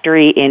the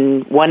factory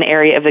in one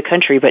area of the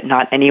country but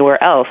not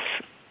anywhere else.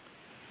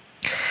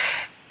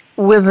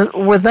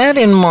 With that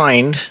in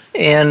mind,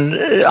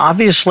 and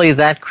obviously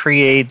that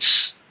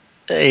creates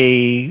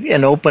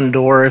an open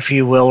door, if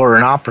you will, or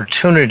an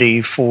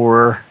opportunity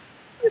for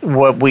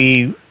what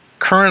we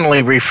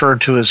currently refer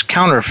to as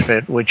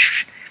counterfeit,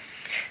 which,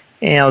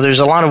 there's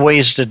a lot of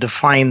ways to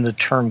define the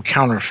term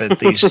counterfeit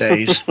these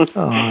days.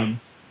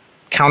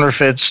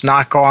 Counterfeits,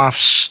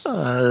 knockoffs,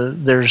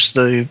 there's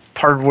the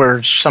part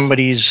where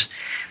somebody's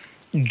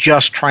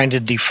just trying to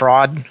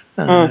defraud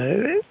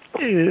a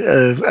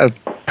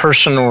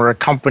person or a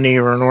company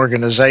or an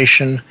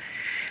organization.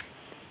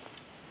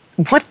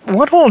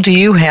 What all do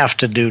you have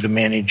to do to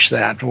manage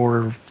that?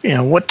 Or,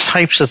 what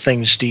types of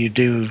things do you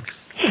do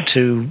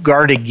to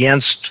guard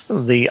against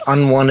the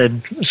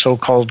unwanted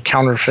so-called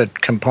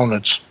counterfeit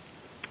components?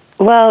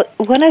 Well,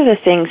 one of the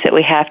things that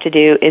we have to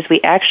do is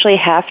we actually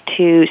have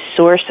to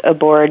source a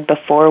board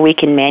before we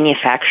can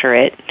manufacture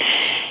it.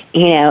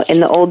 In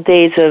the old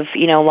days of,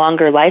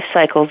 longer life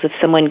cycles, if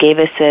someone gave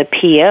us a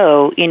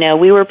PO,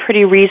 we were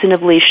pretty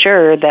reasonably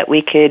sure that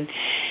we could,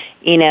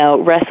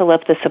 wrestle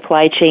up the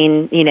supply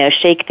chain,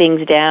 shake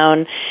things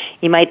down.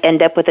 You might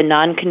end up with a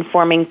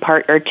non-conforming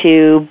part or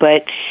two,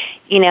 but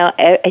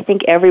I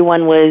think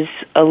everyone was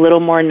a little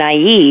more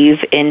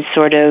naive in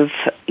sort of,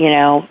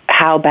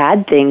 how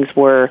bad things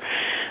were.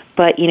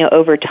 But,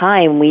 over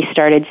time, we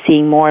started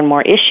seeing more and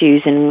more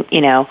issues, and,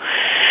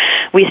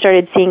 we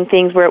started seeing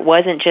things where it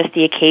wasn't just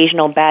the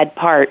occasional bad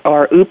part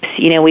or, oops,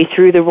 we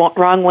threw the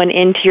wrong one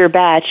into your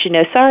batch,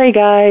 sorry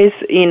guys,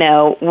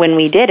 when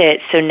we did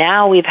it. So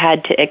now we've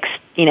had to,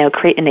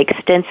 create an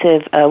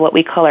extensive, what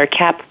we call our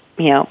CAP,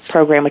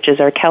 program, which is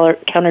our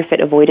counterfeit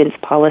avoidance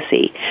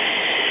policy.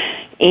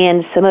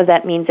 And some of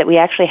that means that we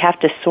actually have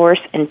to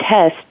source and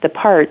test the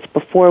parts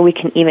before we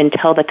can even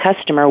tell the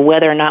customer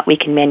whether or not we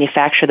can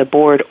manufacture the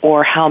board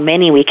or how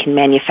many we can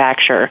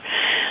manufacture.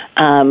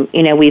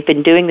 We've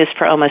been doing this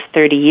for almost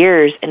 30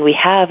 years, and we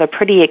have a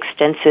pretty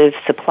extensive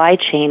supply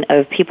chain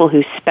of people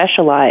who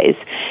specialize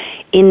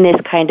in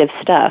this kind of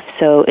stuff.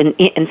 So,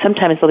 and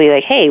sometimes they'll be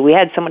like, hey, we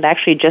had someone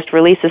actually just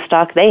release a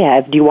stock they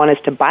have. Do you want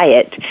us to buy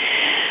it?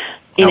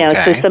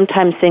 So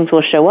sometimes things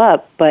will show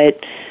up,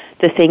 but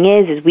the thing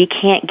is we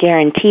can't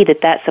guarantee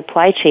that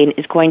supply chain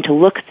is going to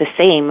look the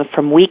same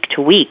from week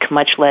to week,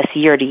 much less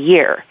year to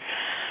year.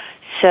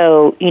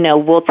 So,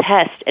 we'll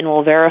test and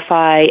we'll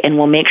verify and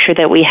we'll make sure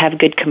that we have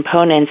good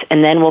components,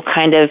 and then we'll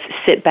kind of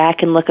sit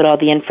back and look at all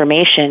the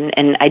information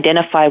and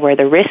identify where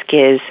the risk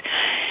is.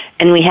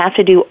 And we have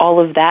to do all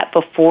of that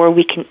before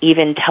we can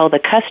even tell the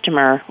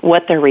customer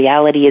what the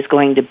reality is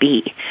going to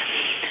be.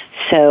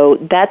 So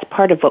that's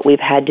part of what we've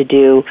had to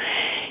do.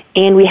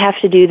 And we have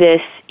to do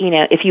this,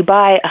 if you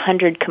buy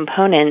 100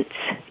 components,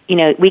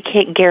 we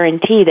can't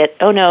guarantee that,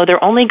 oh no,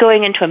 they're only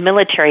going into a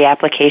military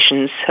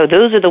applications, so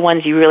those are the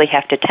ones you really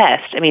have to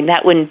test. I mean,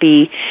 that wouldn't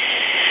be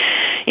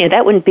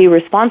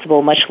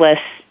responsible, much less,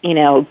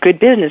 good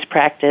business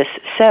practice.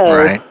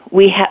 So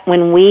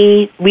when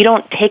we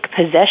don't take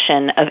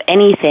possession of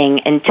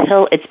anything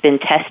until it's been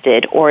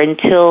tested or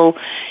until,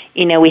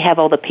 we have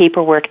all the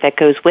paperwork that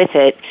goes with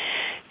it.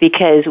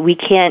 Because we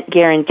can't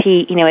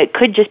guarantee, it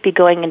could just be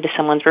going into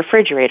someone's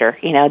refrigerator.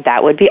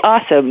 That would be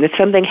awesome. If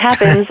something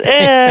happens,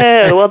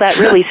 well, that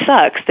really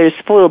sucks. There's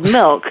spoiled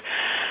milk.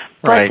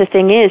 But the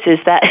thing is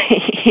that,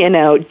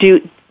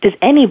 does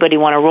anybody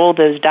want to roll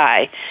those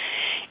die?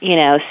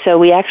 So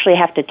we actually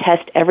have to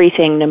test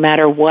everything no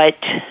matter what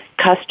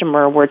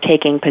customer we're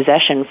taking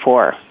possession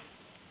for.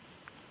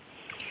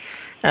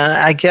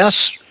 I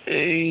guess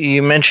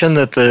you mentioned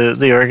that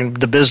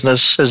the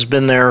business has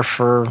been there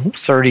for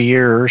 30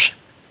 years.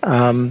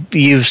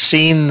 You've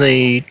seen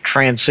the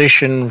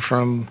transition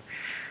from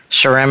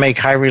ceramic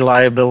high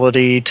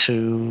reliability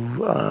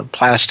to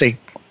plastic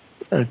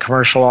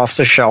commercial off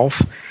the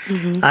shelf.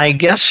 Mm-hmm. I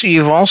guess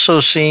you've also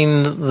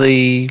seen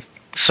the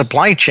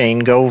supply chain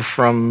go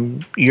from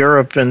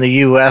Europe and the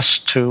U.S.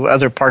 to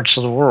other parts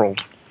of the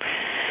world.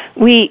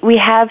 We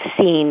have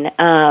seen,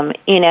 and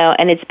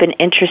it's been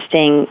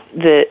interesting,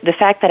 the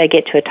fact that I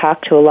get to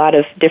talk to a lot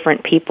of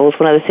different people is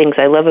one of the things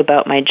I love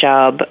about my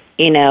job.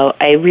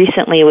 I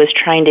recently was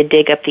trying to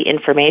dig up the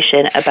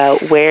information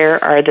about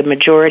where are the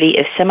majority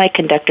of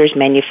semiconductors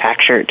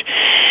manufactured,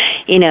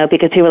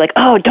 because people were like,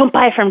 oh, don't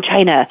buy from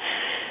China.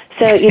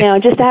 So,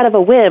 just out of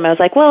a whim, I was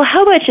like, well,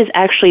 how much is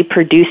actually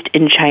produced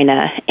in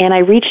China? And I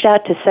reached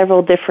out to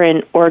several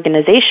different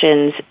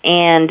organizations,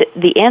 and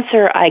the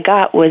answer I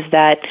got was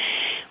that,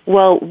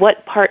 well,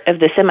 what part of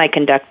the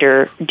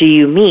semiconductor do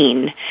you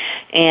mean?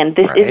 And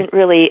this isn't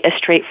really a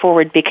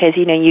straightforward because,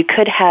 you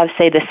could have,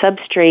 say, the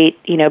substrate,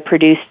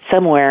 produced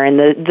somewhere and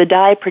the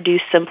die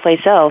produced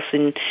someplace else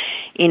and,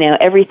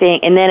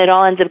 everything. And then it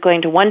all ends up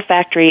going to one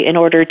factory in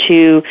order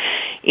to,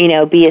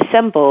 be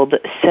assembled.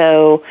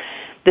 So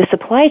the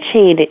supply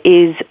chain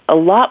is a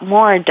lot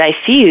more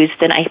diffused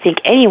than I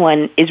think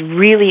anyone is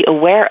really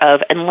aware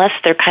of, unless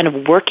they're kind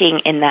of working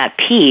in that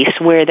piece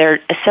where they're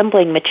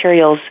assembling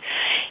materials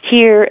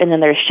here and then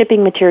they're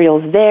shipping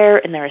materials there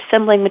and they're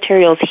assembling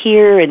materials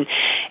here, and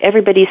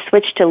everybody's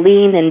switched to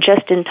lean and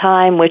just in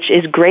time, which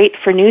is great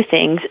for new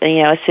things,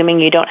 assuming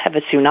you don't have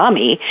a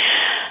tsunami.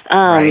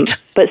 Right.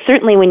 But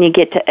certainly when you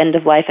get to end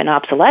of life and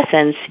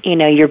obsolescence,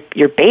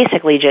 you're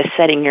basically just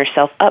setting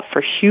yourself up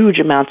for huge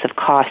amounts of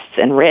costs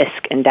and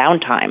risk and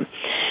downtime.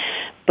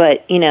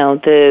 But,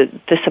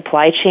 the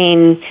supply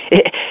chain,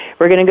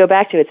 we're going to go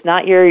back to, it's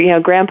not your,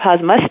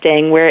 grandpa's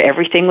Mustang where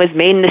everything was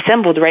made and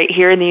assembled right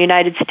here in the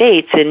United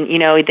States. And,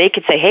 they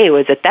could say, hey, it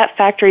was at that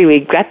factory we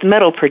got the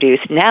metal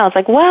produced. Now it's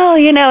like, well,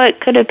 it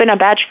could have been a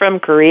batch from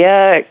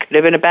Korea. It could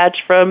have been a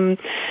batch from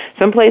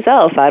someplace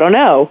else. I don't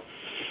know.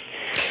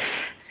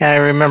 I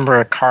remember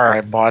a car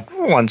I bought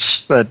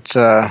once that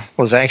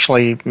was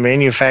actually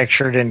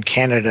manufactured in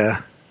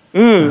Canada.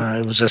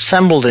 It was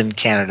assembled in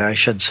Canada, I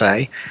should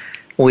say.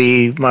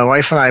 My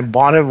wife and I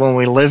bought it when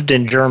we lived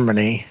in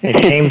Germany.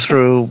 It came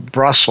through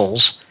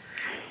Brussels.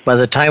 By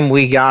the time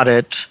we got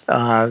it,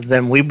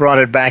 then we brought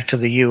it back to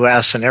the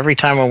U.S., and every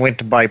time I went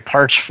to buy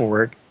parts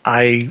for it,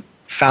 I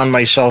found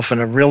myself in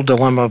a real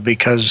dilemma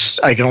because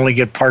I could only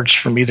get parts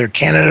from either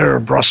Canada or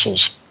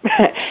Brussels.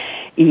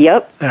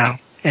 Yep. Yeah.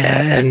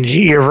 And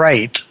you're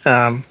right.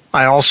 I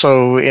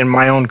also, in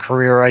my own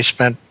career, I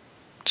spent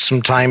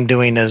some time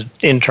doing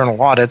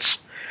internal audits,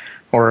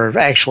 or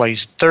actually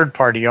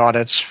third-party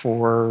audits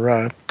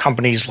for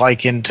companies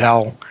like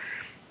Intel.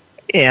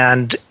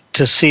 And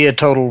to see a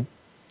total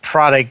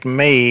product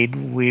made,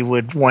 we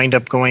would wind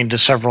up going to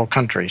several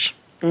countries.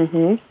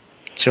 Mm-hmm.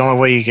 It's the only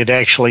way you could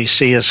actually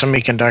see a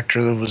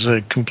semiconductor that was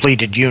a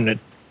completed unit.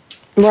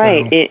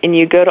 Right, so. And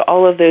you go to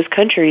all of those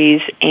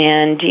countries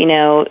and,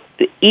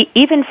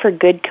 even for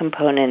good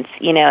components,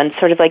 and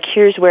sort of like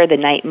here's where the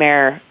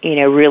nightmare,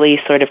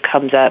 really sort of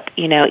comes up.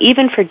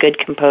 Even for good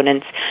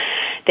components,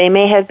 they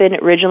may have been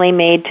originally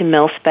made to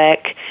mil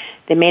spec.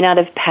 They may not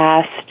have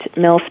passed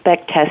mil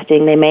spec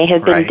testing. They may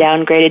have been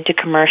downgraded to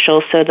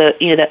commercial. So the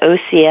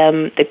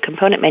OCM, the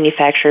component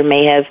manufacturer,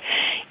 may have,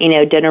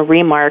 done a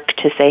remark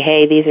to say,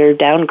 hey, these are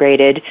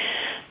downgraded.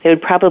 They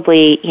would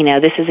probably,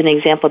 this is an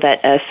example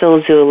that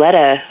Phil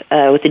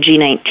Zuleta with the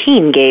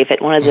G19 gave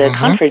at one of the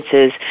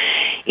conferences,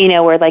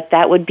 where like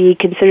that would be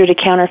considered a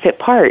counterfeit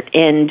part.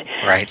 And,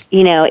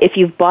 if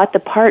you've bought the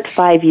part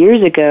 5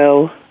 years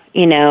ago,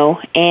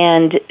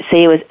 and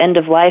say it was end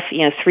of life,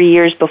 3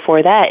 years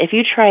before that, if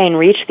you try and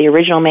reach the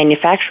original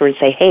manufacturer and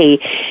say, hey,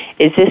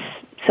 is this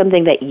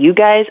something that you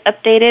guys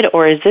updated,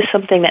 or is this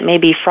something that may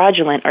be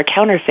fraudulent or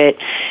counterfeit?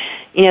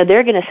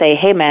 They're going to say,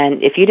 hey,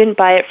 man, if you didn't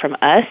buy it from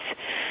us,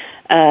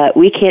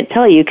 we can't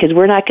tell you because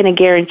we're not going to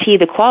guarantee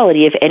the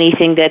quality of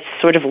anything that's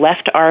sort of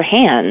left our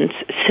hands.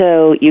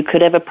 So you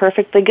could have a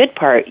perfectly good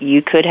part.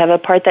 You could have a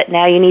part that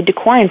now you need to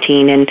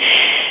quarantine, and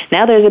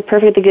now there's a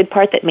perfectly good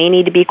part that may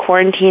need to be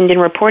quarantined and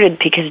reported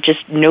because just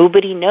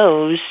nobody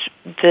knows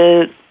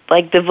the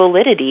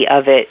validity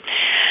of it.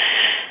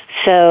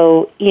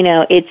 So,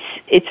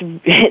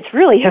 it's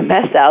really a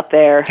mess out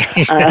there.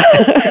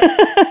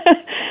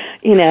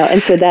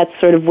 And so that's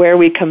sort of where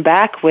we come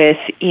back with,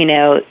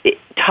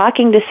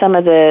 talking to some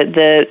of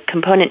the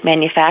component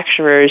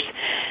manufacturers,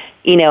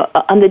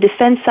 on the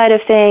defense side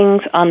of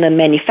things, on the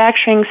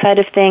manufacturing side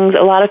of things,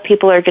 a lot of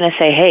people are going to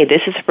say, hey,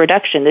 this is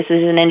production. This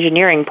is an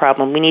engineering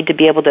problem. We need to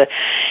be able to,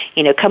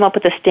 come up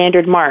with a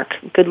standard mark.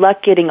 Good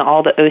luck getting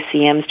all the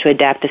OCMs to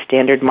adapt a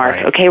standard mark.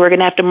 Right. Okay, we're going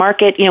to have to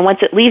mark it,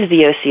 once it leaves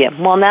the OCM.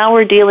 Well, now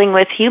we're dealing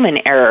with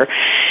human error.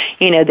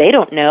 They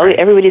don't know. Right.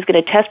 Everybody's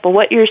going to test, well,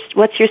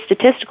 what's your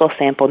statistical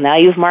sample? Now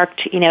you've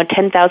marked,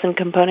 10,000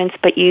 components,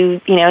 but you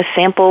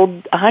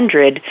sampled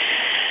 100.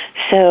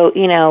 So,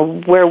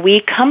 where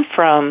we come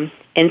from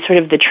in sort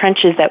of the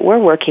trenches that we're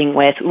working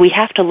with, we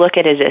have to look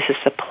at it as a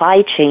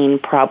supply chain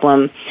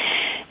problem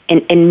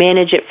and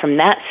manage it from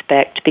that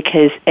aspect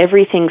because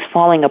everything's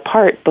falling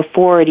apart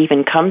before it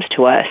even comes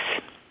to us.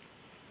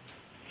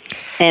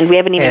 And we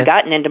haven't even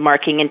gotten into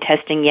marking and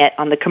testing yet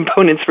on the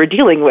components we're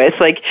dealing with.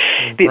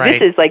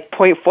 This is like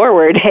point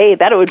forward. Hey,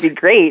 that would be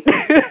great. By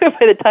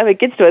the time it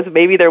gets to us,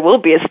 maybe there will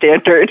be a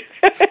standard.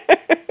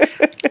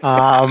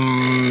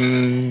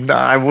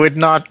 I would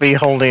not be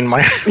holding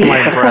my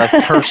breath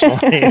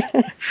personally.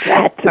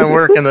 I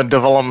work in the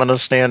development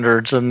of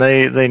standards, and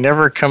they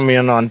never come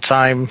in on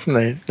time.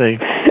 They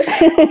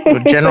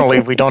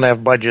generally we don't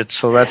have budgets,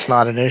 so that's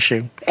not an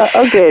issue.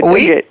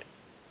 Good.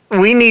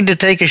 We need to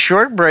take a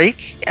short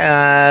break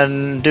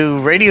and do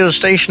radio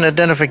station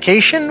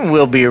identification.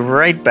 We'll be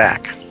right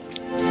back.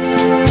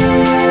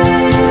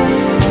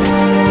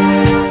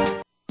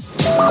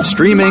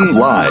 Streaming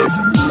live,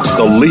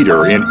 the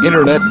leader in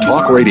Internet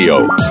Talk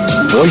Radio,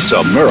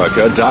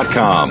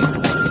 VoiceAmerica.com.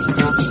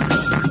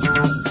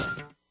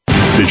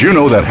 Did you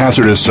know that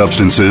hazardous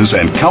substances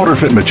and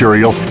counterfeit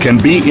material can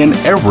be in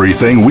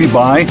everything we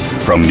buy?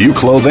 From new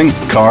clothing,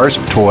 cars,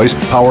 toys,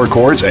 power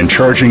cords, and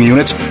charging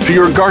units to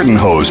your garden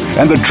hose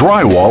and the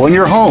drywall in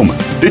your home.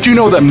 Did you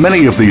know that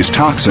many of these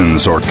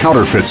toxins or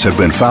counterfeits have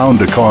been found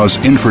to cause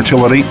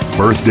infertility,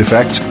 birth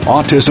defects,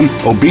 autism,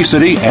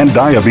 obesity, and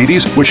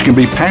diabetes, which can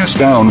be passed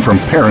down from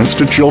parents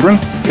to children?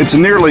 It's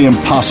nearly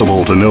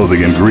impossible to know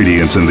the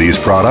ingredients in these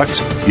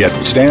products, yet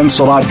Stan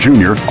Salot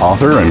Jr.,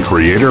 author and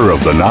creator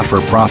of the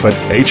not-for-profit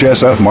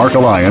HSF Mark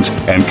Alliance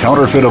and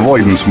Counterfeit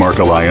Avoidance Mark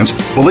Alliance,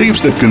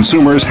 believes that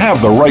consumers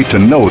have the right to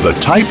know the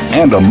type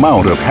and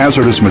amount of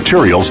hazardous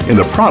materials in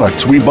the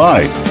products we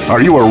buy.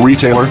 Are you a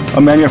retailer,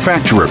 a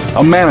manufacturer,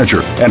 a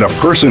manager, and a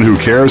person who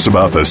cares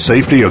about the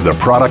safety of the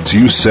products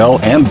you sell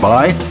and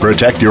buy?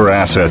 Protect your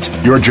assets,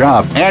 your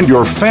job, and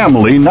your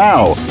family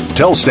now.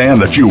 Tell Stan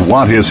that you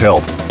want his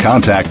help.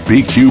 Contact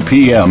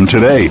BQPM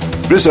today.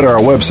 Visit our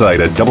website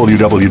at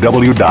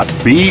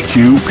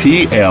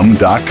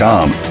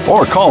www.bqpm.com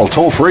or call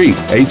toll-free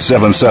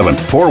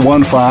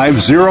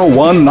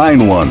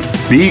 877-415-0191.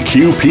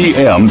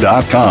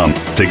 bqpm.com.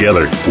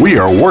 Together, we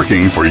are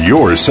working for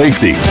your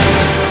safety.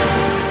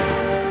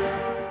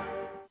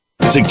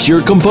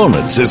 Secure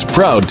Components is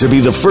proud to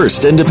be the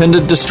first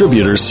independent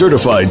distributor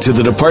certified to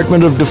the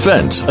Department of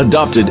Defense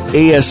adopted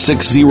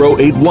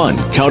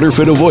AS6081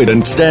 Counterfeit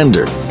Avoidance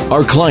Standard.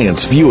 Our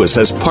clients view us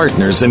as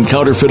partners in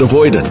counterfeit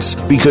avoidance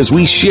because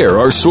we share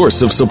our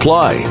source of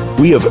supply.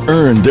 We have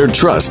earned their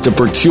trust to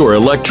procure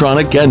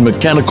electronic and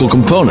mechanical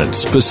components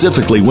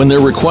specifically when their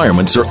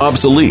requirements are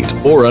obsolete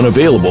or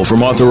unavailable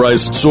from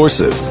authorized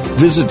sources.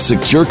 Visit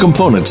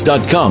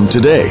securecomponents.com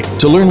today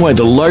to learn why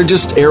the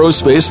largest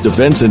aerospace,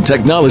 defense, and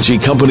technology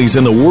companies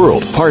in the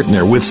world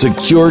partner with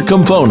Secure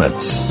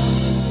Components.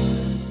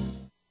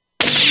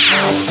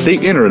 The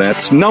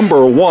Internet's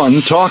number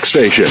one talk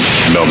station.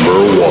 Number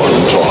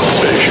one talk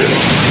station.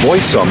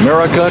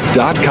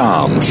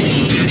 VoiceAmerica.com.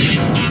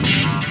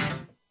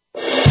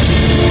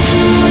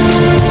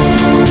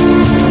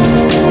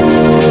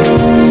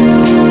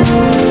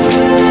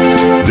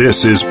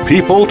 This is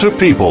People to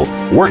People,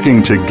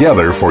 working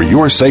together for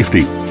your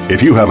safety.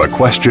 If you have a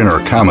question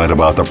or comment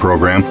about the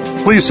program,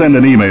 please send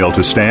an email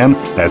to Stan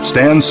at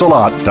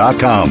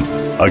stansalot.com.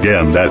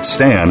 Again, that's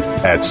Stan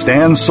at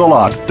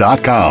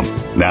stansalot.com.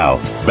 Now,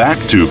 back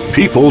to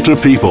People,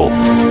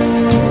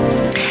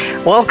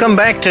 Welcome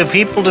back to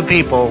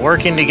People,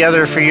 working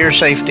together for your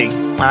safety.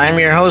 I'm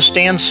your host,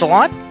 Stan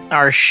Salot.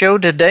 Our show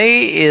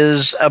today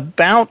is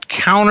about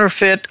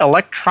counterfeit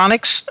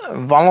electronics,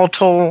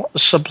 volatile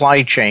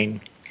supply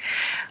chain.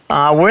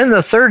 We're in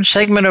the third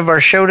segment of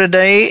our show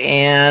today,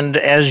 and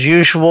as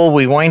usual,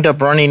 we wind up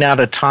running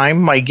out of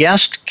time. My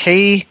guest,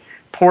 Kaye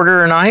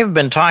Porter, and I have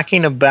been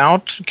talking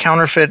about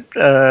counterfeit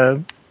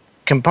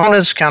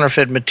components,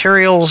 counterfeit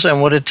materials,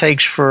 and what it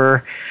takes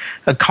for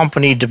a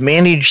company to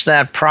manage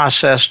that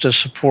process to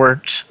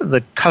support the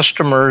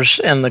customers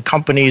and the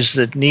companies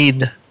that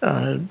need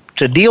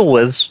to deal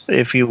with,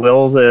 if you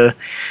will, the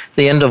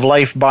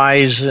end-of-life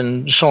buys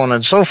and so on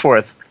and so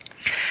forth.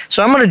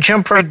 So I'm going to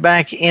jump right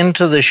back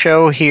into the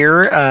show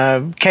here.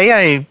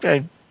 Kaye,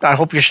 I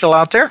hope you're still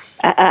out there.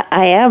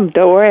 I am.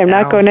 Don't worry. I'm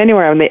not going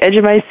anywhere. I'm on the edge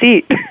of my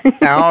seat.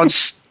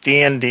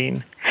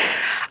 Outstanding.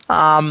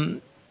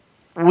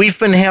 We've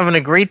been having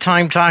a great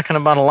time talking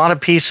about a lot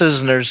of pieces,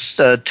 and there's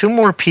two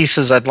more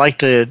pieces I'd like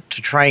to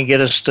try and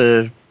get us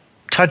to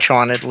touch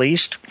on at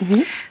least.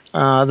 Mm-hmm.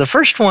 The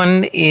first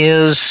one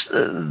is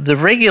the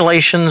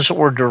regulations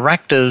or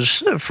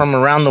directives from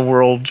around the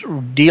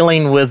world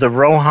dealing with the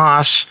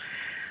RoHS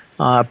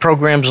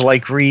programs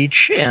like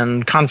REACH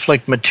and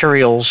conflict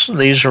materials.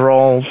 These are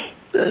all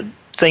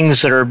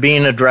things that are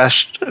being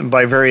addressed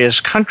by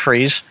various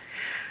countries.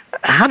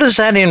 How does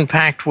that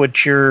impact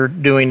what you're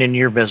doing in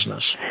your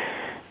business?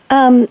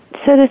 So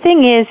the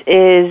thing is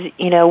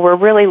we're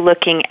really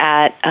looking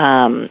at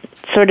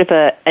sort of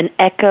an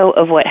echo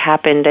of what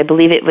happened. I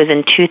believe it was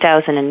in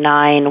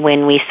 2009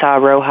 when we saw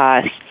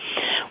RoHS,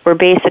 where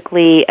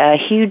basically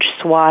huge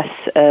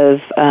swaths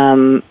of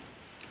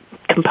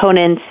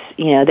components,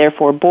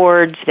 therefore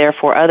boards,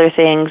 therefore other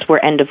things,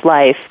 were end of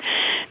life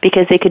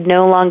because they could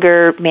no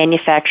longer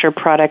manufacture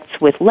products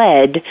with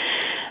lead,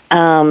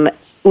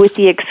 with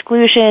the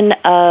exclusion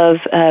of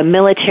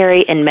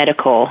military and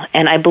medical.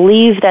 And I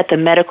believe that the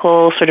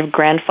medical sort of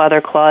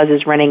grandfather clause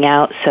is running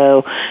out,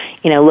 so,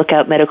 look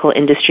out, medical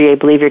industry. I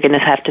believe you're going to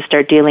have to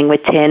start dealing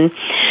with tin.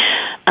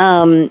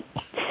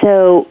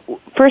 So,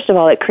 first of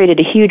all, it created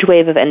a huge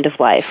wave of end of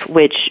life,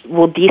 which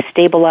will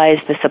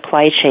destabilize the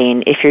supply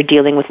chain if you're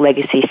dealing with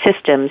legacy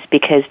systems,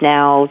 because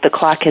now the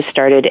clock has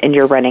started and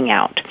you're running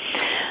out.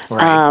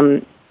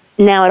 Right.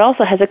 Now, it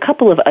also has a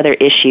couple of other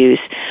issues.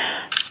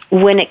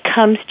 When it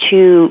comes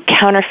to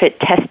counterfeit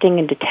testing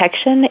and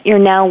detection, you're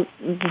now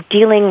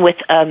dealing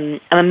with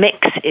a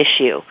mix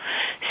issue.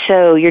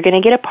 So you're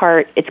going to get a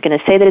part, it's going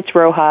to say that it's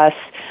RoHS,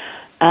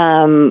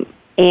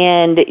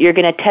 and you're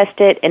going to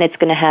test it, and it's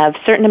going to have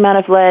a certain amount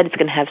of lead, it's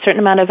going to have a certain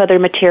amount of other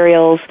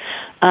materials,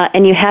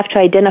 and you have to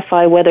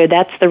identify whether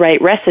that's the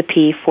right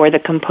recipe for the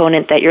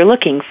component that you're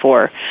looking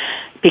for.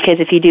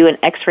 Because if you do an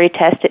X-ray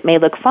test, it may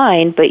look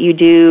fine, but you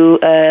do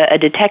a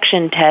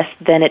detection test,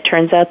 then it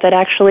turns out that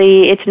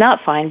actually it's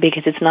not fine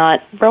because it's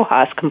not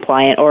RoHS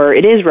compliant, or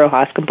it is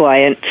RoHS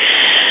compliant.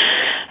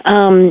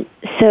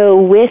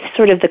 So with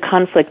sort of the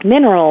conflict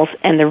minerals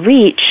and the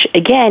REACH,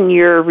 again,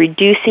 you're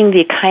reducing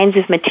the kinds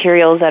of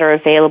materials that are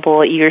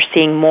available. You're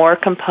seeing more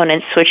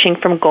components switching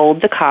from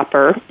gold to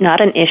copper,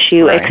 not an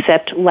issue, right.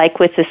 Except like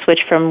with the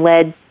switch from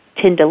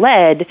tin to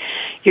lead,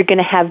 you're going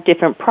to have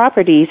different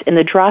properties, and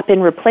the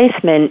drop-in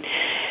replacement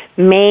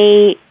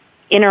may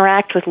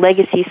interact with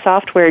legacy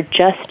software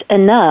just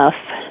enough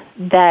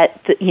that,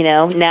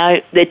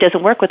 now it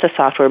doesn't work with the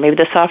software. Maybe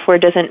the software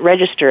doesn't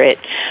register it,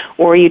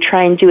 or you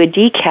try and do a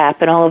decap,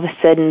 and all of a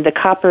sudden the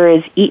copper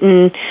is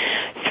eaten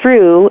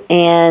through,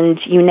 and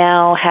you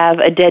now have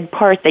a dead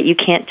part that you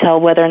can't tell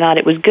whether or not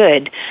it was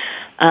good.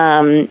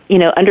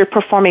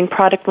 Underperforming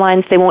product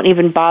lines, they won't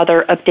even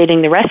bother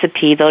updating the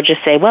recipe. They'll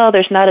just say, well,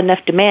 there's not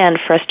enough demand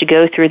for us to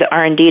go through the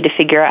R&D to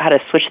figure out how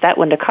to switch that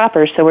one to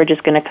copper, so we're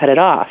just going to cut it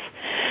off.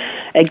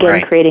 Again,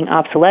 right. Creating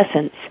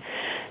obsolescence.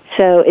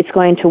 So it's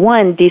going to,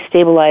 one,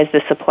 destabilize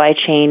the supply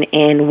chain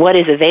in what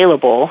is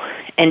available,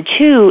 and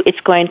two, it's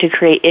going to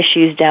create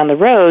issues down the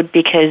road,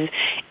 because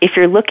if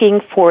you're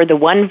looking for the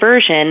one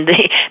version,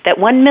 that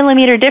 1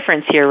 millimeter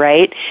difference here,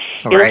 right?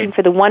 You're right. looking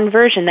for the one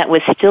version that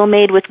was still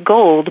made with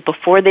gold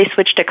before they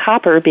switched to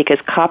copper,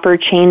 because copper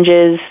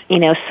changes,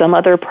 some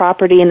other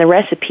property in the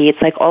recipe.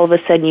 It's like all of a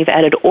sudden you've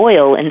added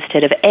oil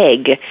instead of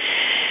egg.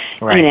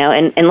 Right.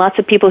 And lots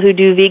of people who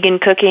do vegan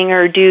cooking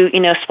or do,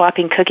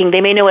 swapping cooking,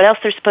 they may know what else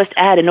they're supposed to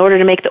add in order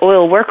to make the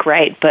oil work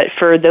right. But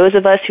for those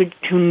of us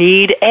who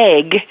need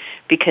egg,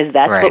 because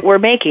that's right. what we're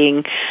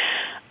making,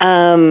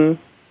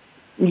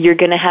 you're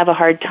going to have a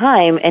hard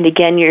time. And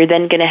again, you're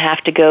then going to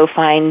have to go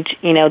find,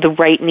 the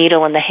right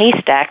needle in the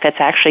haystack that's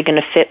actually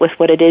going to fit with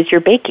what it is you're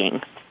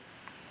baking.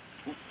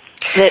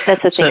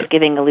 That's a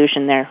Thanksgiving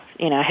illusion there.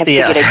 I have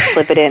to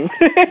slip it in.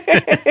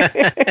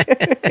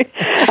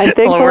 I'm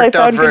thankful it worked I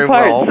found out very good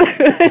well.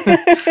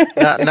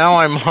 parts. now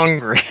I'm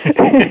hungry.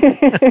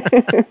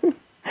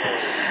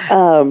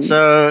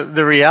 So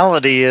the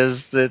reality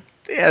is that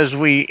as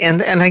we,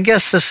 and I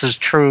guess this is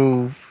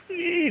true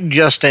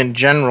just in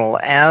general,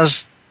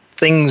 as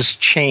things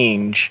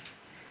change,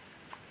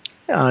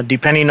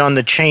 depending on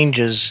the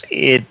changes,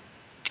 it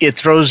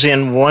throws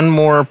in one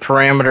more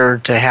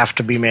parameter to have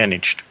to be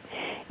managed.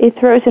 It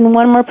throws in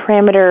one more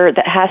parameter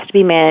that has to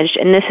be managed,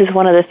 and this is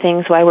one of the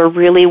things why we're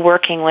really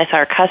working with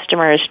our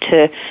customers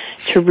to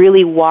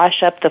really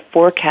wash up the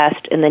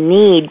forecast and the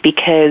need,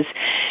 because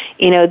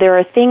there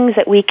are things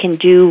that we can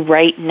do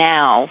right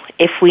now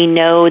if we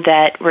know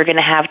that we're going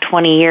to have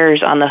 20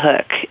 years on the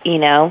hook.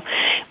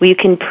 We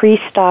can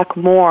pre-stock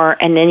more,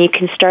 and then you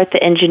can start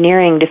the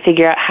engineering to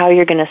figure out how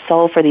you're going to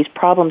solve for these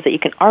problems that you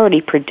can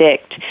already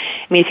predict.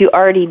 I mean, if you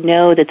already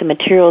know that the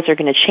materials are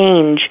going to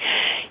change,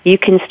 you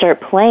can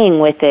start playing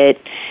with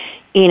it,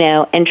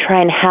 and try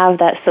and have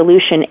that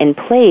solution in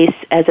place,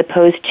 as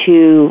opposed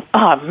to,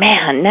 oh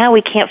man, now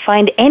we can't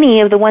find any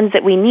of the ones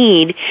that we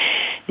need.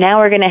 Now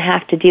we're going to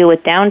have to deal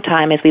with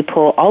downtime as we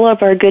pull all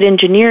of our good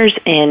engineers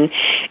in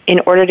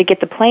order to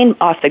get the plane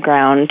off the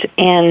ground.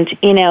 And,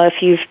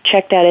 if you've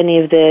checked out any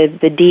of the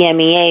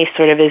DMEA,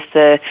 sort of is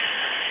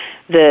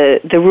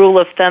the rule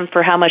of thumb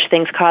for how much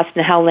things cost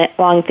and how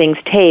long things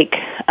take.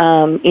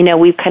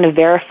 We've kind of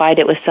verified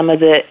it with some of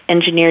the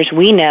engineers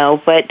we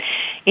know, but,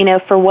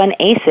 for one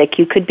ASIC,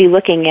 you could be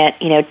looking at,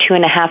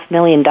 $2.5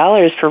 million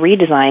for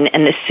redesign,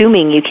 and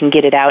assuming you can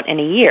get it out in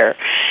a year.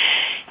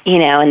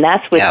 And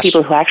that's with yes.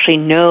 people who actually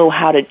know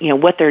how to,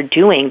 what they're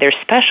doing. They're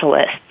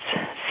specialists.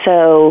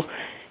 So,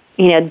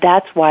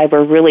 that's why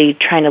we're really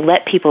trying to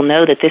let people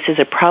know that this is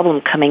a problem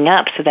coming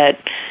up, so that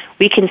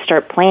we can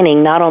start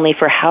planning not only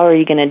for how are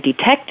you going to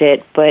detect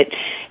it, but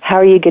how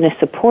are you going to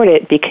support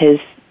it, because,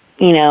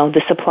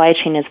 the supply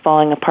chain is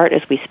falling apart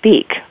as we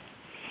speak.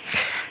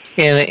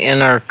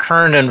 In our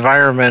current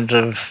environment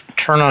of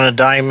turn on a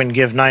dime and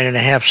give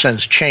 9.5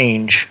 cents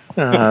change,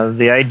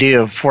 the idea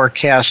of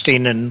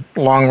forecasting and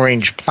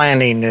long-range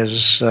planning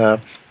is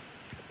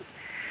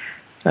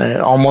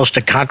almost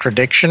a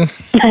contradiction.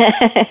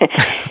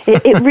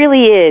 It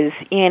really is,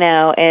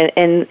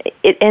 and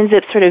it ends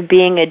up sort of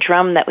being a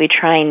drum that we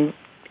try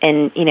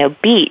and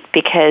beat,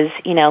 because,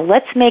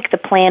 let's make the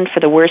plan for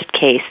the worst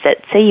case,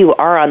 that say you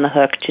are on the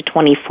hook to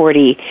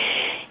 2040.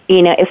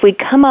 If we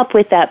come up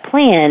with that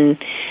plan,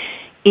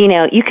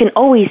 you can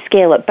always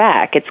scale it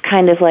back. It's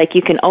kind of like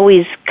you can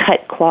always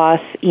cut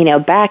cloth,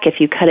 back if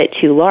you cut it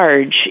too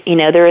large.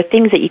 There are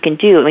things that you can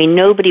do. I mean,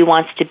 nobody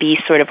wants to be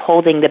sort of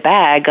holding the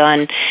bag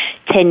on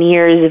 10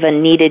 years of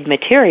unneeded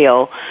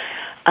material.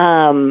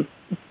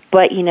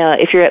 But,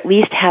 if you at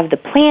least have the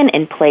plan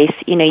in place,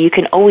 you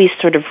can always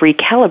sort of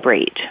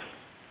recalibrate.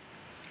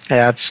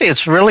 Yeah,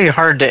 it's really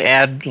hard to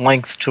add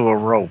length to a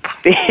rope.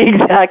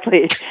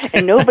 Exactly.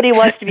 And nobody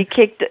wants to be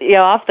kicked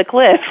off the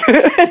cliff.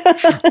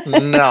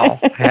 No.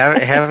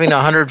 Having a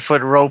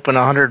 100-foot rope and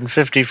a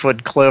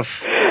 150-foot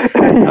cliff,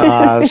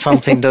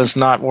 something does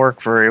not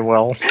work very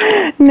well.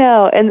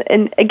 No.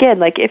 And again,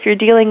 like if you're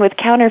dealing with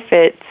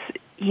counterfeits,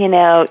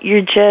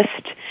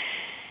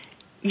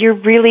 you're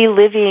really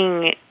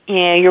living,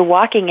 you're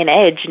walking an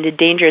edge into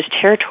dangerous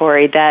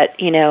territory that,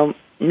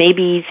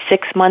 maybe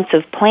 6 months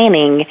of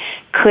planning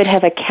could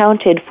have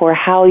accounted for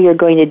how you're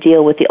going to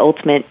deal with the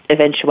ultimate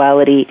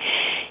eventuality.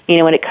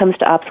 When it comes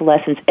to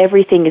obsolescence,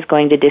 everything is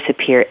going to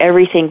disappear.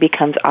 Everything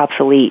becomes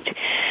obsolete.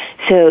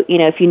 So,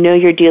 if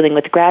you're dealing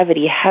with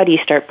gravity, how do you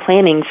start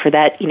planning for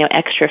that,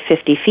 extra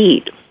 50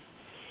 feet?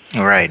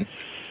 All right.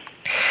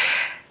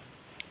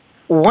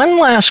 One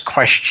last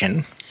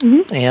question,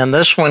 and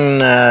this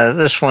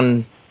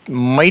one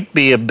might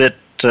be a bit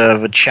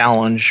of a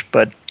challenge,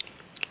 but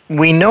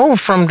we know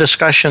from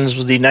discussions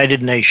with the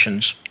United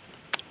Nations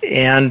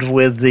and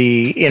with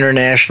the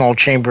International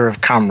Chamber of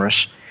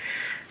Commerce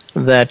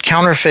that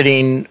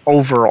counterfeiting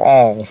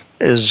overall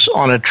is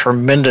on a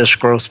tremendous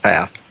growth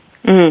path.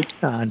 In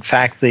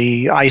fact,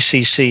 the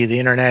ICC, the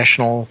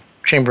International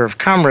Chamber of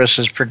Commerce,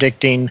 is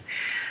predicting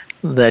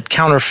that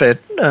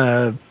counterfeit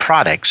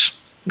products,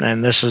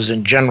 and this is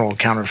in general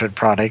counterfeit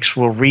products,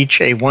 will reach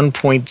a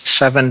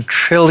 $1.7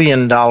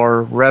 trillion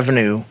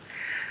revenue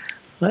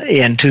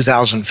in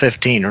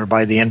 2015, or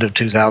by the end of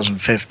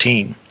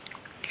 2015.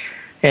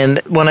 And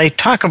when I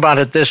talk about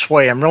it this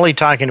way, I'm really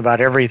talking about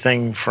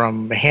everything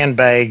from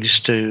handbags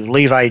to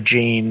Levi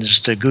jeans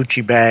to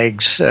Gucci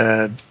bags,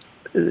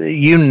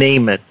 you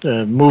name it,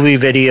 movie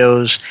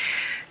videos,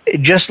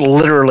 just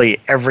literally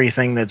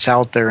everything that's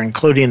out there,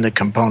 including the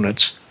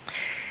components.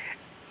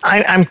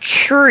 I'm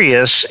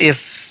curious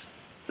if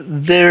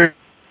there's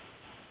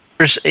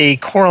a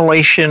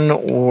correlation,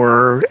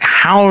 or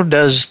how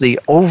does the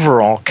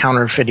overall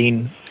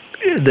counterfeiting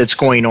that's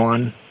going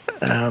on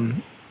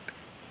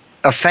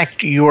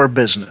affect your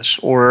business,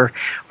 or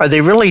are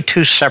they really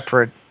two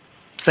separate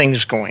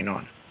things going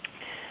on?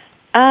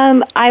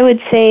 I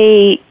would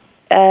say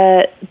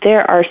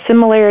there are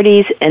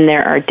similarities and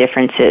there are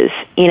differences.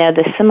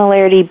 The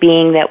similarity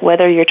being that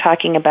whether you're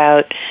talking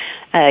about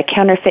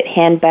counterfeit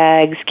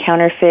handbags,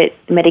 counterfeit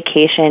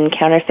medication,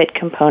 counterfeit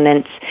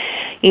components,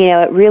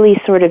 it really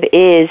sort of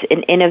is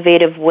an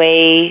innovative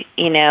way,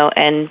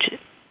 and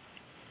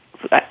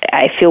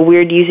I feel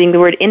weird using the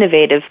word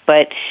innovative,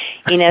 but,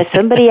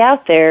 somebody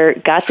out there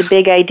got the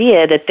big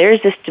idea that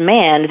there's this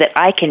demand that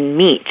I can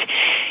meet.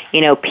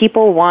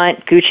 People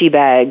want Gucci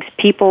bags,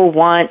 people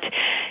want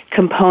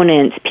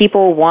components,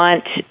 people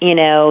want,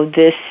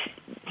 this,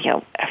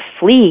 a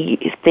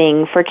flea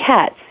thing for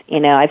cats.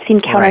 I've seen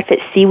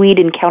counterfeit seaweed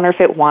and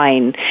counterfeit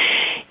wine,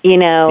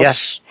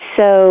 Yes.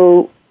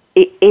 So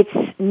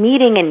it's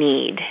meeting a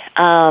need.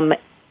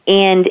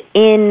 And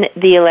in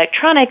the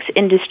electronics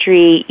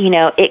industry,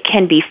 it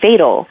can be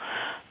fatal.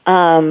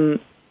 And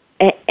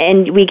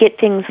we get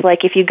things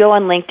like, if you go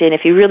on LinkedIn,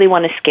 if you really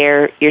want to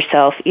scare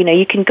yourself,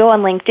 you can go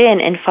on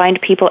LinkedIn and find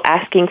people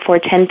asking for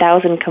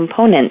 10,000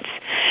 components.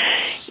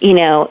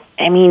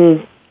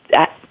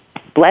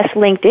 Bless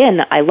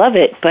LinkedIn, I love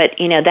it, but,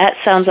 that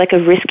sounds like a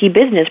risky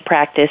business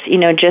practice,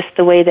 just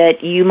the way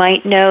that you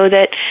might know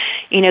that,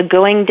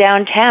 going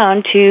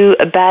downtown to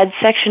a bad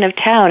section of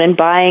town and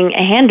buying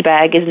a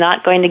handbag is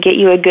not going to get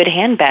you a good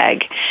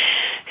handbag.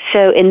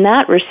 So in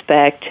that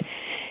respect,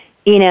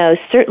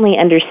 certainly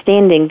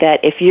understanding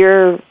that if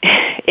you're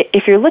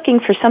looking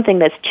for something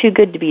that's too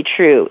good to be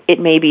true, it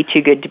may be too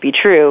good to be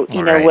true,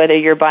 whether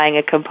you're buying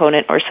a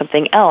component or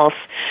something else,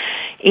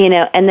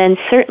 and then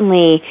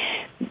certainly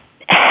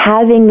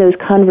having those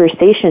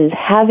conversations,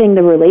 having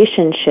the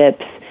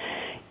relationships,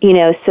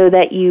 so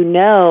that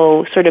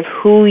sort of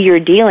who you're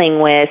dealing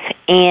with,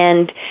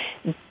 and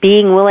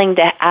being willing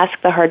to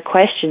ask the hard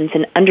questions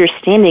and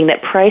understanding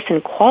that price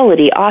and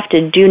quality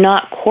often do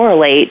not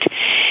correlate.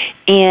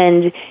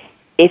 And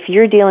if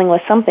you're dealing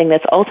with something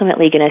that's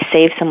ultimately going to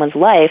save someone's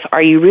life,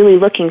 are you really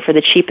looking for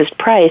the cheapest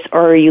price,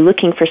 or are you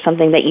looking for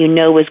something that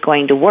is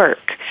going to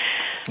work?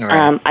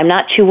 Right. I'm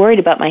not too worried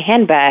about my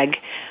handbag.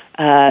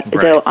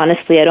 Though,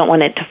 honestly, I don't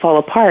want it to fall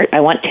apart. I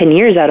want 10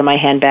 years out of my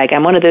handbag.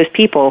 I'm one of those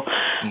people.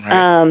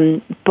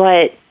 Right.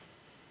 But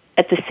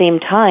at the same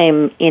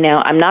time,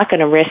 I'm not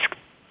going to risk,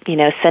 putting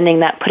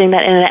that in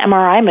an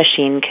MRI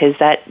machine, because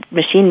that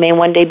machine may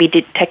one day be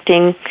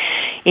detecting,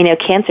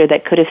 cancer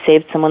that could have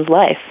saved someone's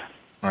life.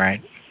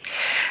 Right.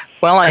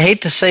 Well, I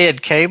hate to say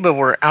it, Kaye, but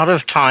we're out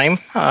of time.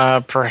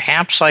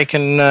 Perhaps I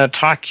can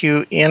talk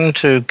you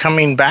into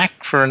coming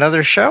back for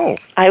another show.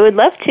 I would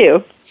love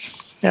to.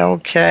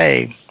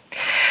 Okay.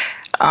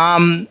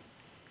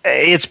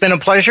 It's been a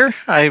pleasure.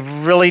 I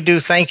really do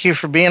thank you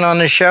for being on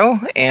the show,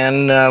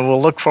 and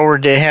we'll look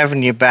forward to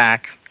having you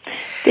back.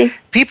 Thanks.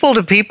 People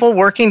to People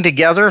Working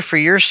Together for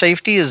Your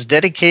Safety is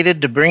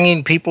dedicated to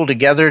bringing people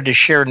together to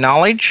share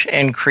knowledge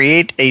and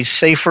create a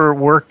safer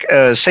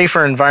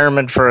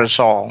environment for us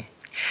all.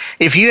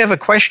 If you have a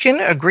question,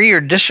 agree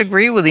or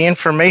disagree with the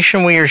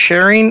information we are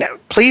sharing,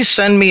 please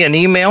send me an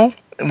email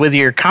with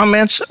your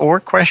comments or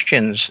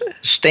questions,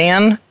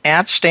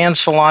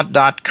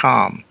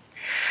 stan@stansalot.com.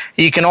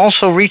 You can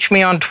also reach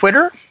me on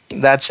Twitter.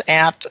 That's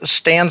at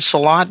Stan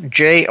Salot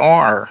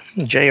Jr.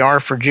 Jr.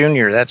 for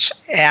Junior. That's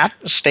at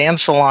Stan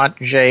Salot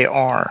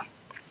Jr.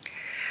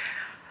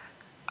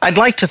 I'd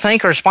like to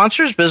thank our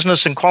sponsors,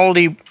 Business and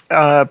Quality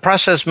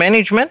Process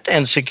Management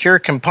and Secure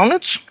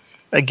Components.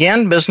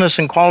 Again, Business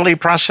and Quality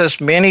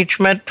Process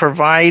Management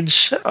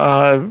provides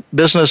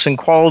business and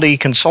quality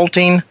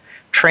consulting,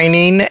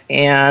 training,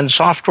 and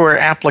software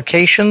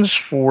applications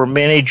for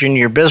managing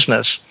your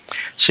business.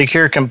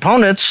 Secure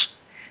Components,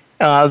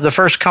 the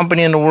first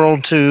company in the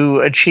world to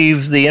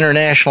achieve the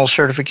international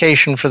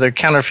certification for their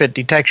counterfeit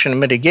detection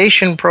and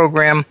mitigation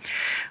program.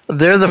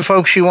 They're the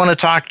folks you want to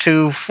talk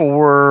to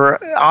for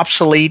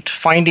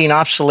finding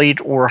obsolete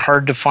or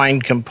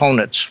hard-to-find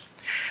components.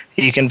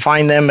 You can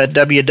find them at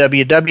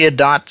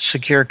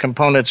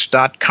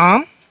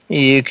www.securecomponents.com.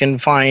 You can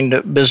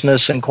find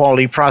Business and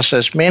Quality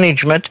Process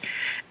Management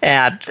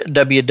at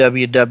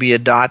www.bqpm.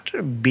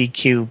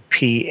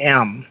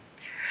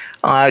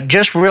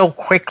 Just real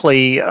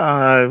quickly,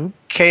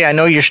 Kaye, I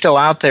know you're still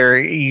out there.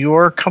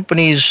 Your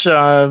company's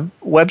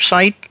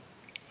website,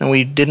 and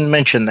we didn't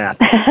mention that.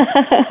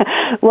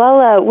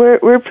 Well,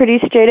 we're pretty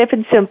straight up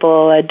and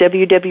simple.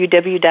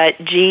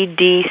 www.gdca,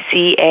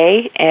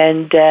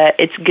 and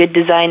it's Good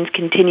Designs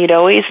Continued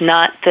Always,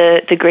 not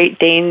the Great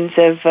Danes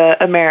of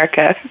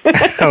America.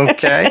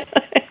 Okay.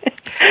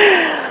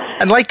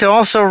 I'd like to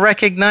also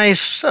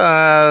recognize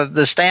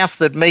the staff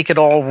that make it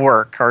all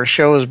work. Our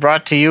show is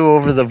brought to you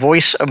over the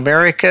Voice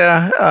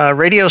America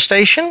radio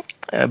station.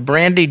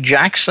 Brandy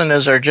Jackson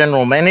is our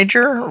general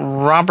manager.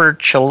 Robert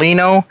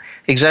Cellino,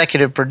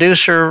 executive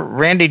producer.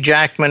 Randy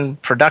Jackman,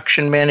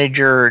 production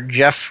manager.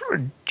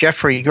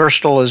 Jeffrey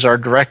Gerstel is our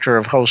director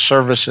of host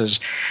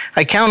services.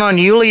 I count on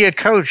Yulia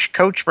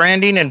Coach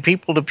branding and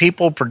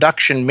people-to-people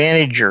production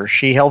manager.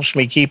 She helps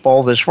me keep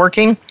all this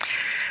working.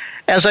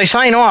 As I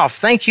sign off,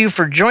 thank you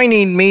for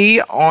joining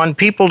me on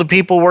People to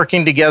People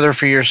Working Together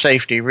for Your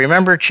Safety.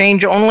 Remember,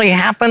 change only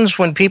happens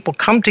when people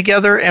come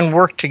together and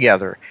work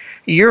together.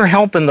 Your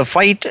help in the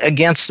fight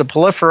against the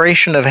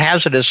proliferation of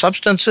hazardous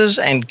substances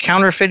and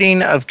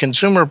counterfeiting of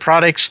consumer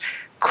products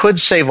could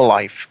save a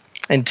life.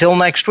 Until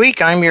next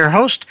week, I'm your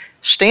host,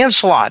 Stan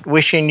Salot,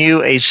 wishing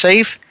you a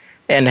safe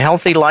and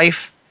healthy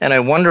life and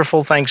a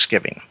wonderful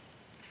Thanksgiving.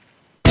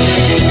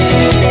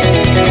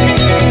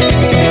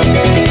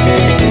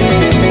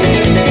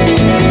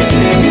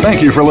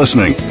 Thank you for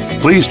listening.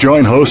 Please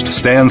join host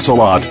Stan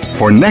Salot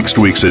for next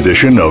week's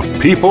edition of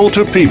People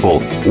to People,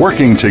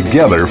 working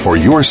together for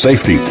your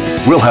safety.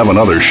 We'll have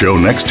another show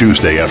next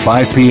Tuesday at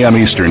 5 p.m.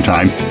 Eastern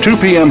Time, 2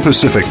 p.m.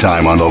 Pacific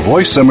Time on the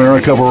Voice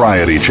America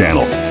Variety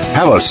Channel.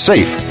 Have a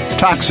safe,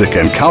 toxic,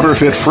 and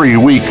counterfeit-free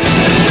week.